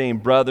 13.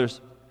 Brothers,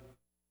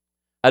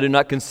 I do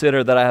not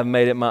consider that I have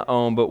made it my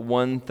own, but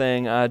one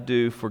thing I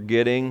do,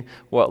 forgetting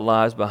what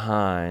lies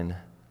behind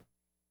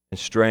and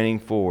straining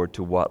forward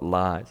to what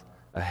lies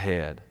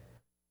ahead.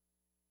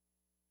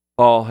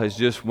 Paul has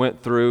just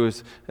went through,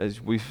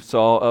 as we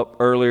saw up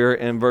earlier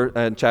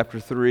in chapter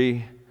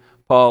 3,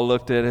 Paul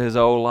looked at his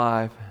whole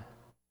life.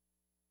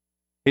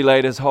 He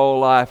laid his whole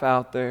life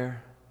out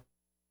there.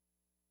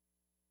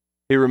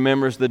 He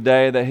remembers the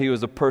day that he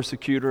was a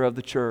persecutor of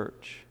the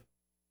church.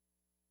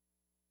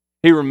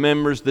 He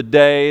remembers the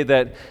day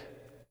that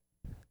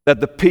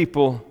the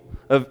people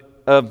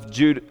of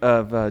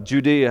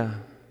Judea,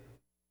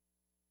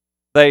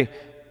 they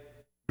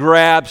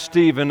grabbed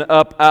Stephen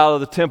up out of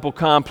the temple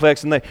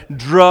complex and they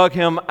drug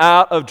him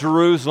out of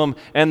Jerusalem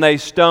and they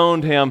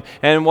stoned him.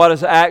 And what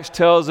does Acts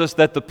tells us?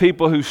 That the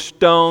people who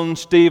stoned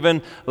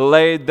Stephen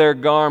laid their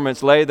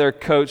garments, laid their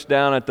coats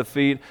down at the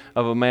feet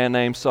of a man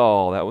named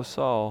Saul. That was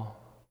Saul.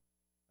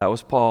 That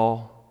was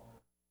Paul.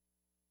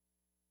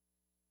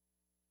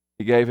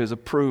 He gave his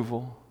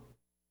approval.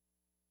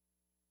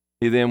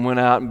 He then went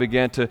out and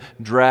began to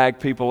drag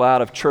people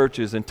out of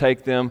churches and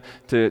take them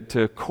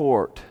to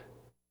court.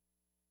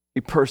 He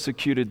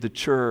persecuted the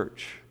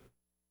church.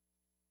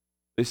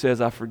 He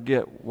says, I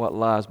forget what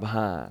lies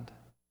behind.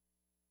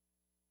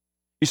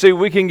 You see,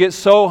 we can get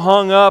so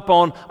hung up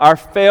on our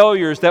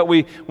failures that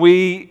we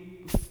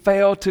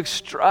fail to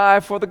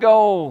strive for the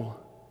goal.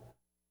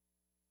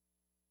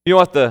 You know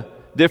what the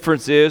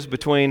difference is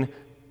between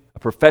a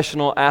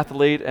professional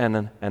athlete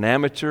and an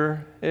amateur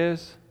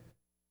is?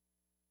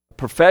 A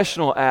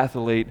professional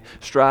athlete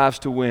strives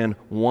to win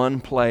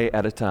one play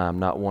at a time,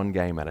 not one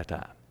game at a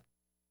time.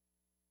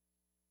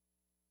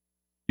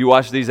 You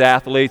watch these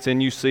athletes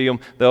and you see them,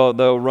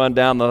 they'll run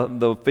down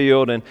the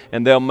field and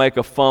they'll make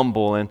a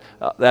fumble. And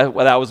that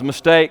was a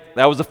mistake.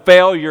 That was a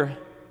failure.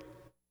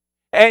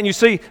 And you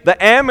see,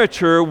 the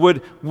amateur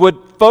would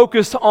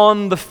focus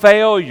on the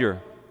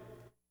failure.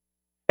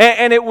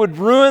 And it would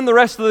ruin the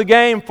rest of the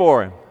game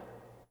for him.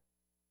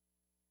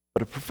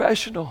 But a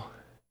professional,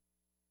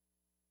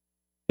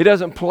 he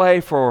doesn't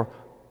play for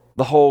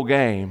the whole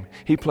game.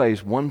 He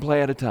plays one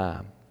play at a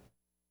time.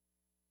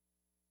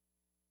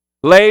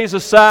 Lays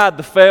aside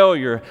the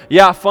failure.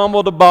 Yeah, I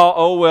fumbled the ball.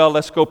 Oh well,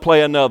 let's go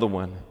play another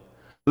one.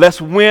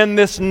 Let's win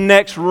this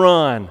next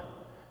run.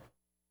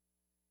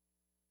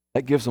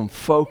 That gives them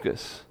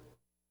focus.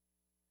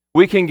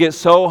 We can get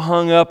so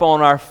hung up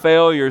on our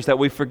failures that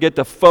we forget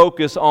to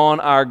focus on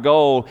our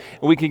goal.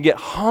 We can get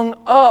hung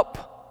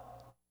up.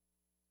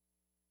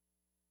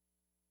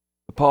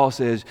 But Paul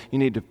says you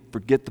need to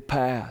forget the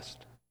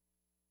past.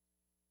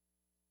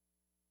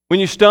 When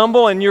you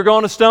stumble and you're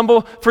going to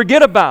stumble,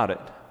 forget about it.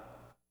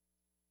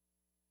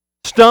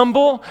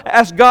 Stumble,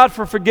 ask God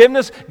for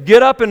forgiveness,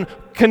 get up and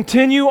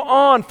continue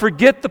on.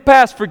 Forget the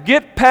past,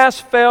 forget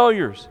past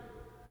failures.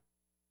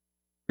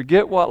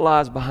 Forget what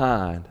lies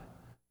behind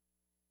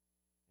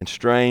and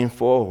strain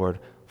forward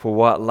for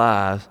what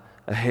lies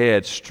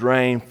ahead.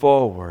 Strain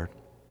forward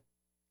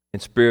in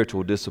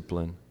spiritual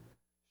discipline.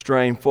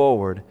 Strain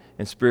forward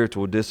in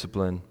spiritual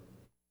discipline.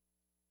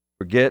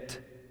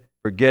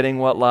 Forgetting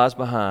what lies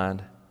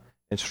behind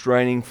and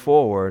straining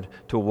forward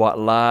to what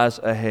lies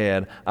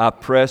ahead. I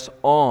press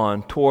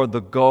on toward the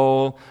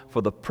goal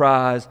for the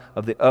prize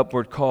of the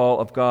upward call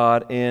of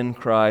God in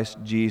Christ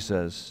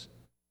Jesus.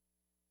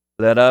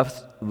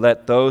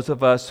 Let those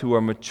of us who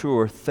are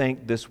mature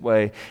think this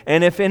way.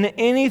 And if in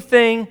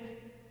anything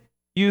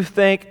you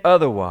think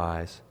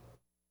otherwise,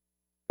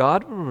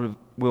 God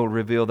will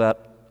reveal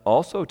that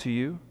also to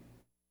you.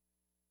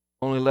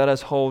 Only let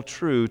us hold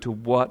true to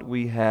what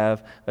we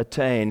have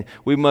attained.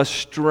 We must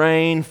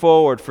strain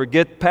forward.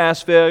 Forget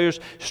past failures.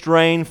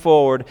 Strain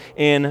forward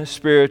in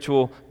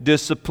spiritual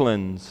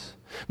disciplines.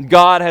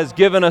 God has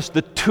given us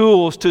the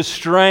tools to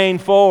strain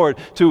forward,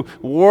 to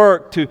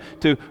work,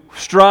 to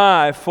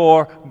strive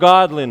for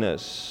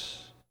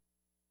godliness.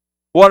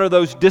 What are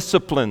those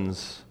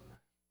disciplines?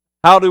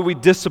 How do we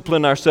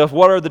discipline ourselves?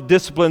 What are the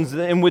disciplines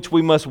in which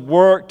we must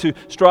work to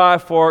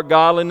strive for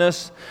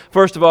godliness?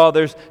 First of all,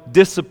 we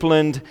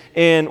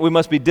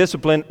must be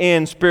disciplined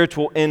in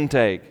spiritual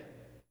intake.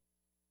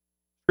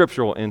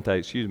 Scriptural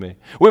intake,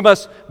 We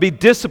must be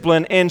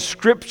disciplined in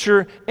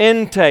Scripture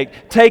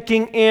intake,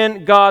 taking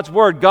in God's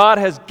Word. God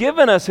has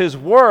given us His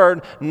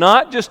Word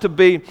not just to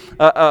be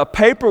a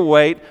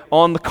paperweight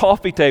on the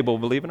coffee table,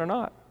 believe it or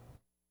not.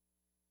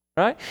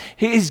 Right?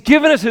 He's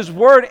given us His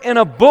Word in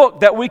a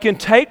book that we can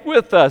take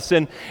with us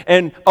and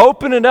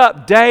open it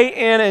up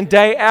day in and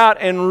day out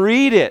and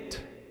read it.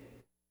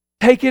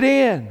 Take it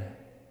in.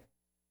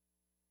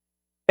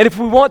 And if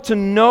we want to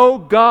know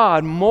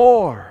God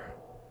more,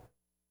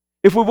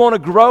 if we want to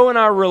grow in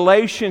our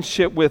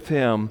relationship with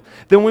Him,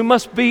 then we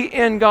must be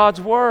in God's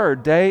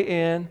Word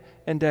day in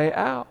and day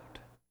out.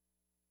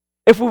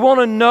 If we want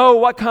to know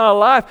what kind of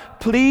life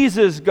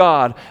pleases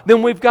God,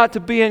 then we've got to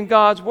be in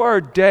God's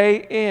Word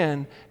day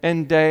in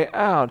and day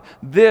out.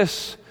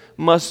 This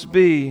must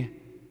be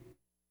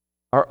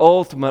our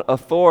ultimate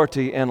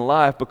authority in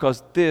life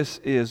because this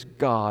is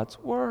God's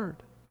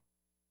Word.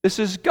 This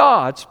is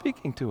God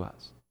speaking to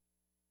us.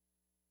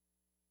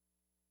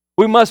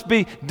 We must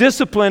be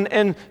disciplined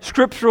in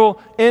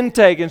scriptural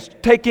intake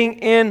and taking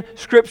in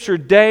Scripture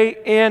day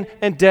in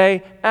and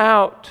day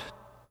out.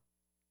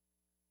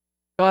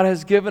 God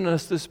has given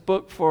us this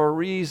book for a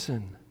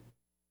reason.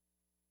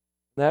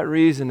 That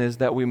reason is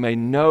that we may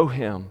know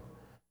Him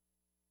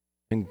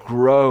and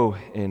grow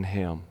in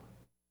Him.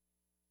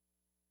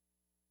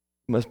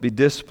 We must be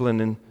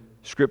disciplined in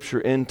Scripture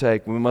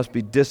intake. We must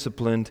be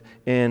disciplined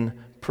in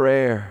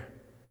prayer.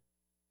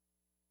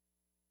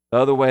 The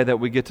other way that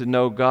we get to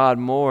know God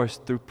more is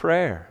through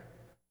prayer.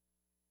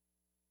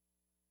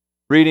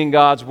 Reading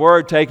God's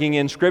Word, taking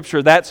in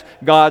Scripture, that's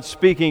God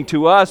speaking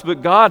to us,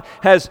 but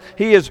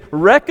He has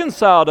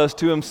reconciled us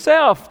to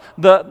Himself.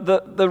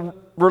 The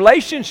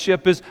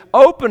relationship is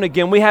open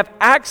again. We have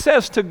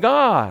access to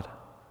God.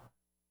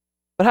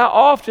 But how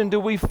often do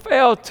we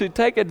fail to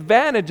take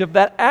advantage of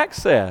that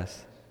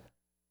access?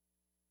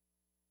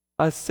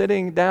 By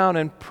sitting down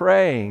and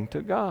praying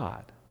to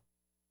God.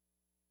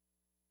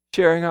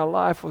 Sharing our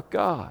life with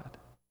God.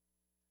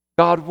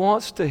 God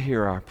wants to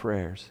hear our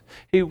prayers.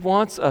 He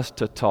wants us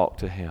to talk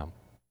to Him.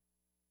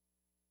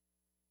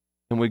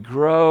 And we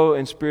grow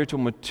in spiritual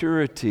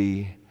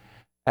maturity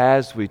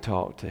as we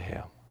talk to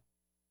Him.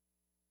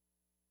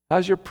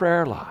 How's your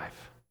prayer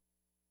life?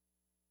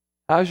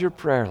 How's your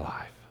prayer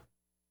life?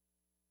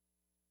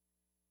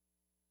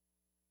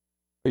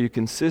 Are you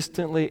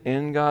consistently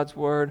in God's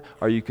Word?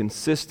 Are you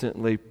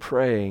consistently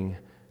praying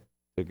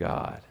to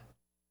God?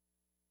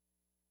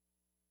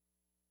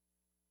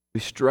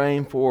 We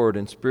strain forward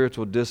in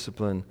spiritual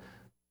discipline,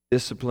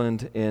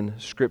 disciplined in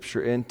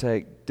Scripture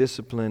intake,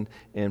 disciplined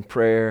in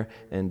prayer,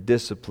 and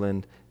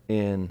disciplined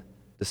in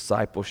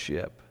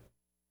discipleship.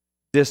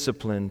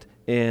 Disciplined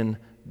in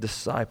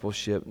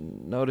discipleship.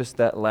 Notice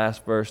that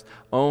last verse.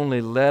 Only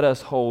let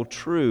us hold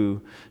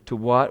true to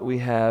what we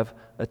have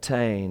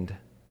attained.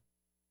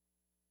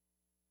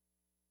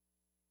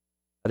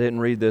 I didn't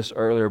read this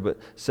earlier, but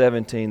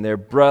 17 there.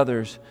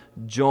 Brothers,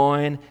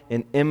 join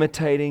in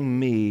imitating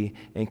me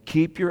and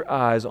keep your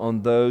eyes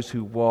on those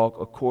who walk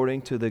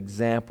according to the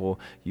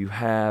example you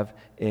have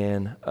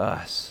in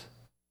us.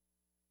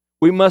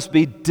 We must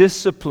be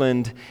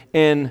disciplined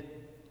in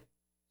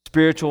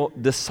spiritual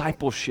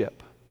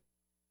discipleship.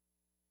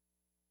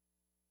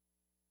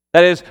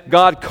 That is,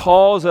 God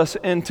calls us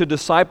into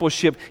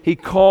discipleship. He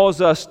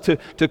calls us to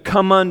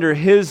come under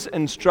His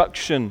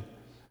instruction.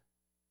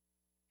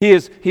 He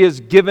has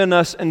given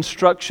us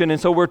instruction, and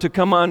so we're to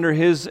come under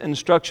His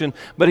instruction.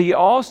 But He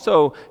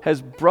also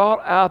has brought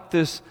out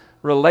this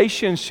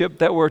relationship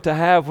that we're to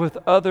have with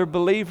other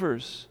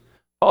believers.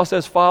 Paul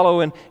says, follow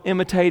in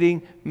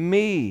imitating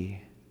me.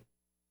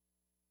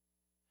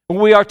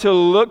 We are to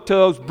look to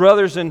those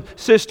brothers and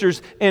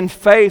sisters in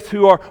faith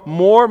who are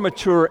more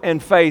mature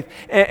in faith,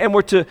 and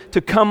we're to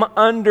come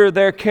under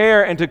their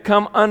care and to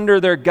come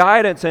under their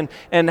guidance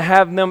and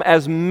have them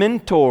as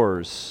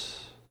mentors.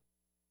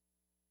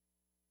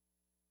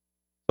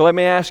 So let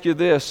me ask you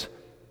this.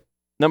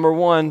 Number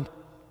one,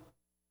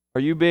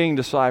 are you being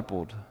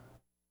discipled?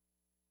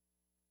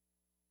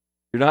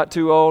 You're not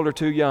too old or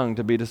too young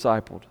to be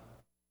discipled.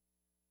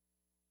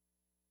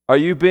 Are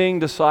you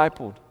being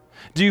discipled?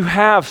 Do you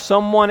have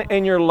someone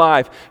in your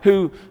life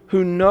who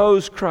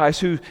knows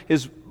Christ, who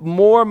is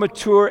more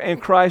mature in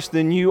Christ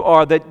than you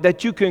are,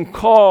 that you can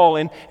call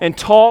and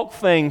talk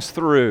things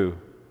through?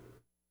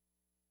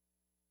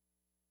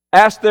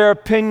 Ask their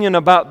opinion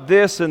about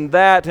this and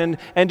that and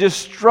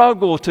just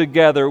struggle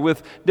together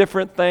with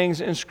different things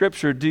in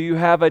Scripture. Do you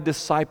have a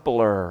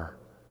discipler?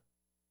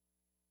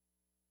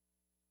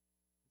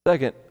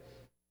 Second,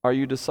 are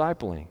you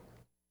discipling?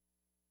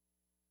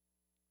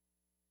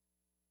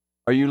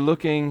 Are you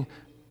looking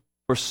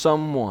for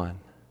someone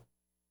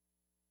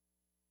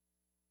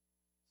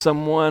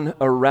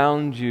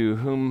around you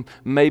whom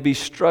may be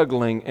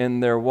struggling in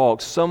their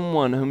walk,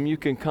 someone whom you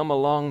can come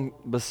along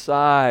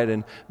beside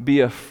and be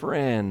a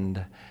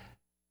friend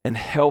and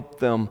help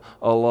them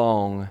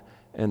along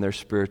in their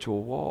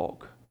spiritual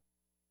walk?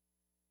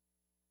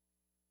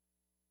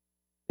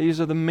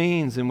 These are the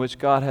means in which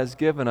God has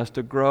given us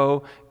to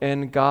grow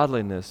in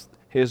godliness.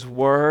 His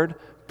Word,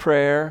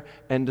 prayer,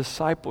 and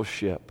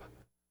discipleship,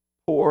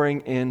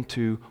 pouring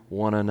into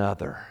one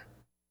another.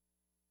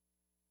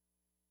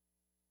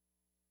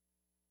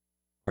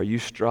 Are you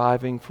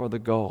striving for the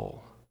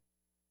goal?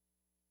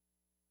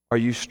 Are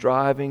you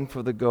striving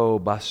for the goal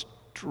by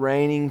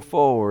straining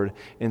forward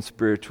in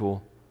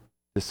spiritual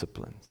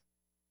disciplines?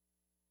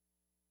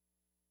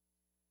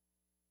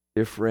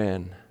 Dear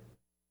friend,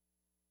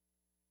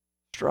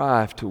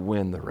 strive to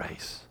win the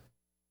race.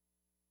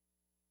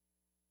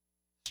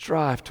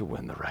 Strive to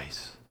win the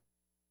race.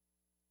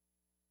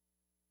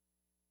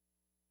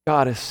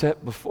 God has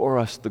set before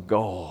us the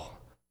goal.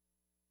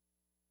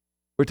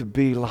 We're to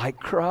be like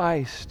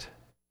Christ.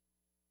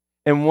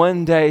 And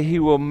one day He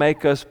will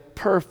make us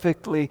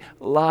perfectly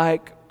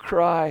like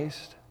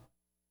Christ.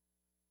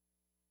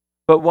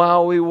 But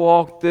while we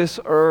walk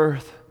this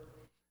earth,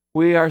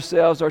 we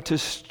ourselves are to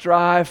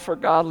strive for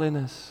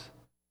godliness.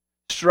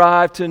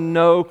 Strive to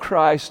know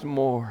Christ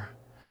more.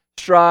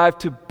 Strive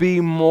to be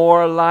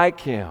more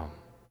like Him.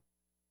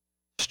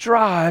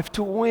 Strive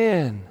to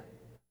win.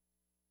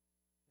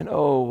 And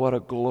oh, what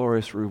a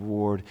glorious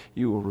reward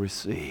you will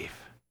receive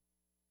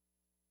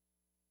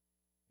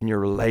in your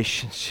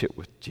relationship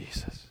with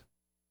Jesus.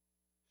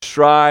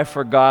 Strive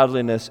for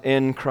godliness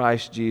in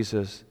Christ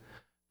Jesus,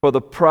 for the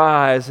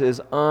prize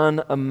is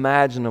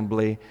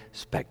unimaginably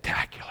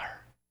spectacular.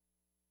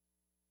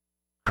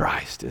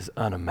 Christ is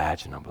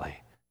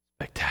unimaginably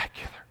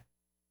spectacular.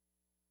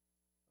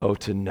 Oh,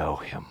 to know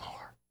Him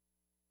more.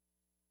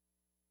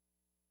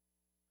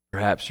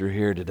 Perhaps you're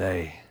here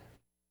today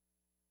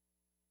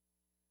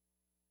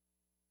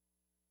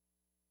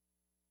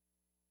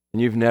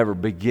and you've never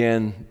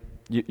begun.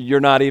 You're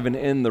not even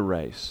in the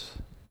race.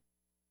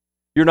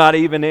 You're not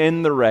even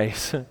in the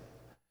race.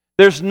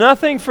 There's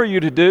nothing for you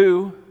to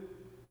do.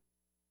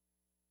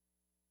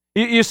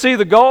 You see,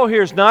 the goal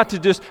here is not to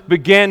just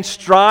begin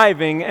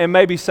striving and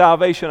maybe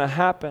salvation will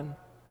happen.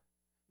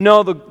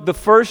 No, the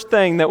first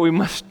thing that we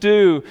must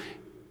do is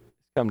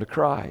come to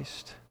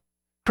Christ.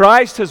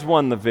 Christ has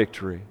won the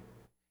victory.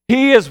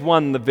 He has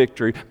won the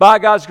victory. By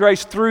God's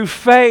grace, through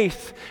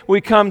faith,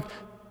 we come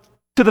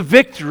to the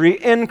victory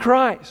in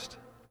Christ.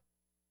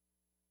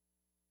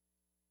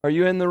 Are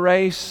you in the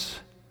race?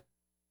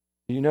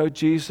 Do you know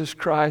Jesus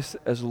Christ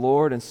as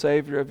Lord and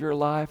Savior of your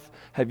life?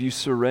 Have you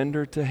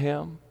surrendered to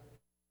Him?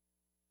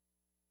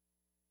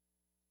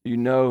 Do you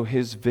know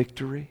His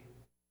victory?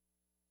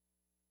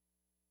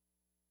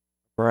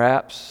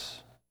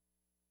 Perhaps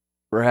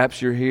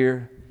you're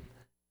here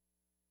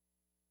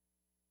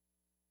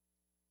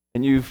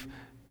and you've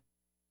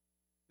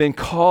been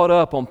caught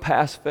up on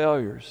past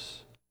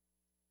failures.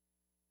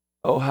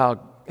 Oh,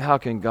 how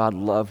can God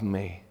love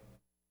me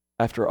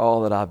after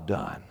all that I've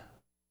done?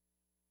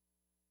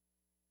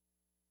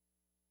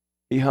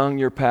 He hung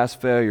your past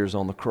failures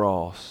on the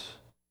cross,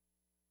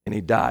 and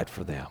He died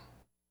for them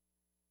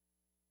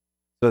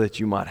so that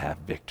you might have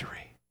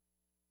victory.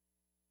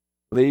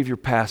 Leave your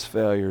past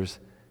failures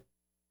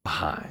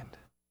behind.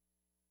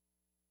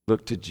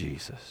 Look to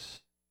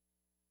Jesus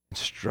and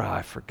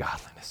strive for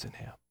godliness in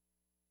Him.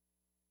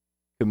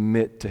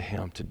 Commit to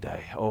Him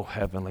today, oh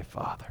Heavenly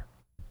Father.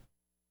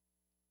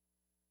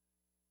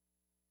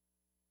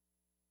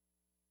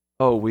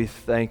 Oh, we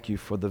thank You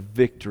for the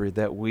victory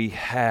that we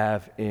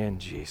have in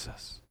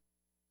Jesus.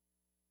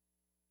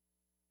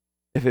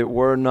 If it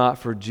were not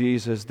for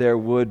Jesus, there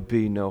would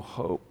be no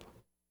hope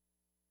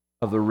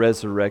of the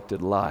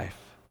resurrected life.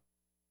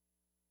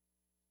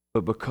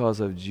 But because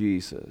of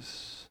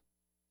Jesus,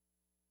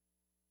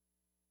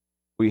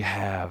 we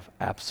have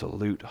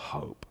absolute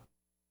hope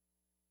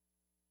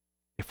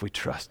if we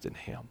trust in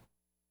Him.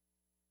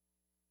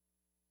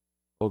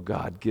 Oh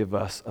God, give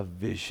us a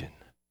vision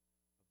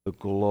of the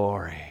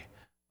glory of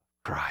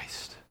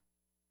Christ.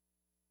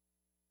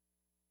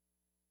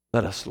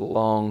 Let us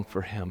long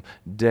for Him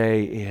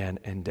day in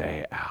and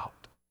day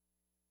out,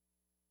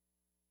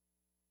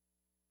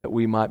 that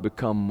we might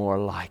become more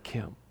like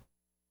Him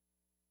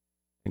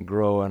and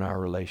grow in our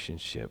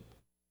relationship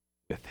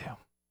with Him.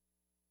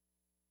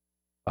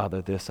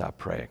 Father, this I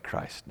pray in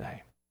Christ's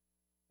name.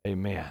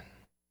 Amen.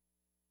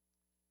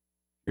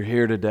 You're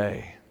here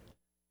today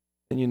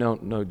and you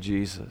don't know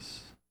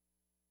Jesus.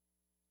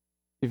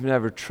 You've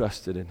never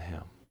trusted in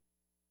Him.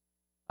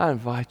 I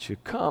invite you,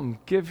 come,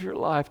 give your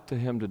life to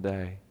Him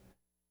today.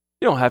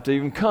 You don't have to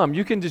even come.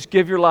 You can just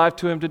give your life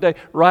to Him today,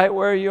 right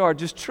where you are.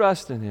 Just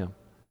trust in Him.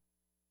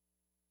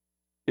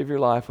 Give your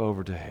life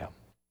over to Him.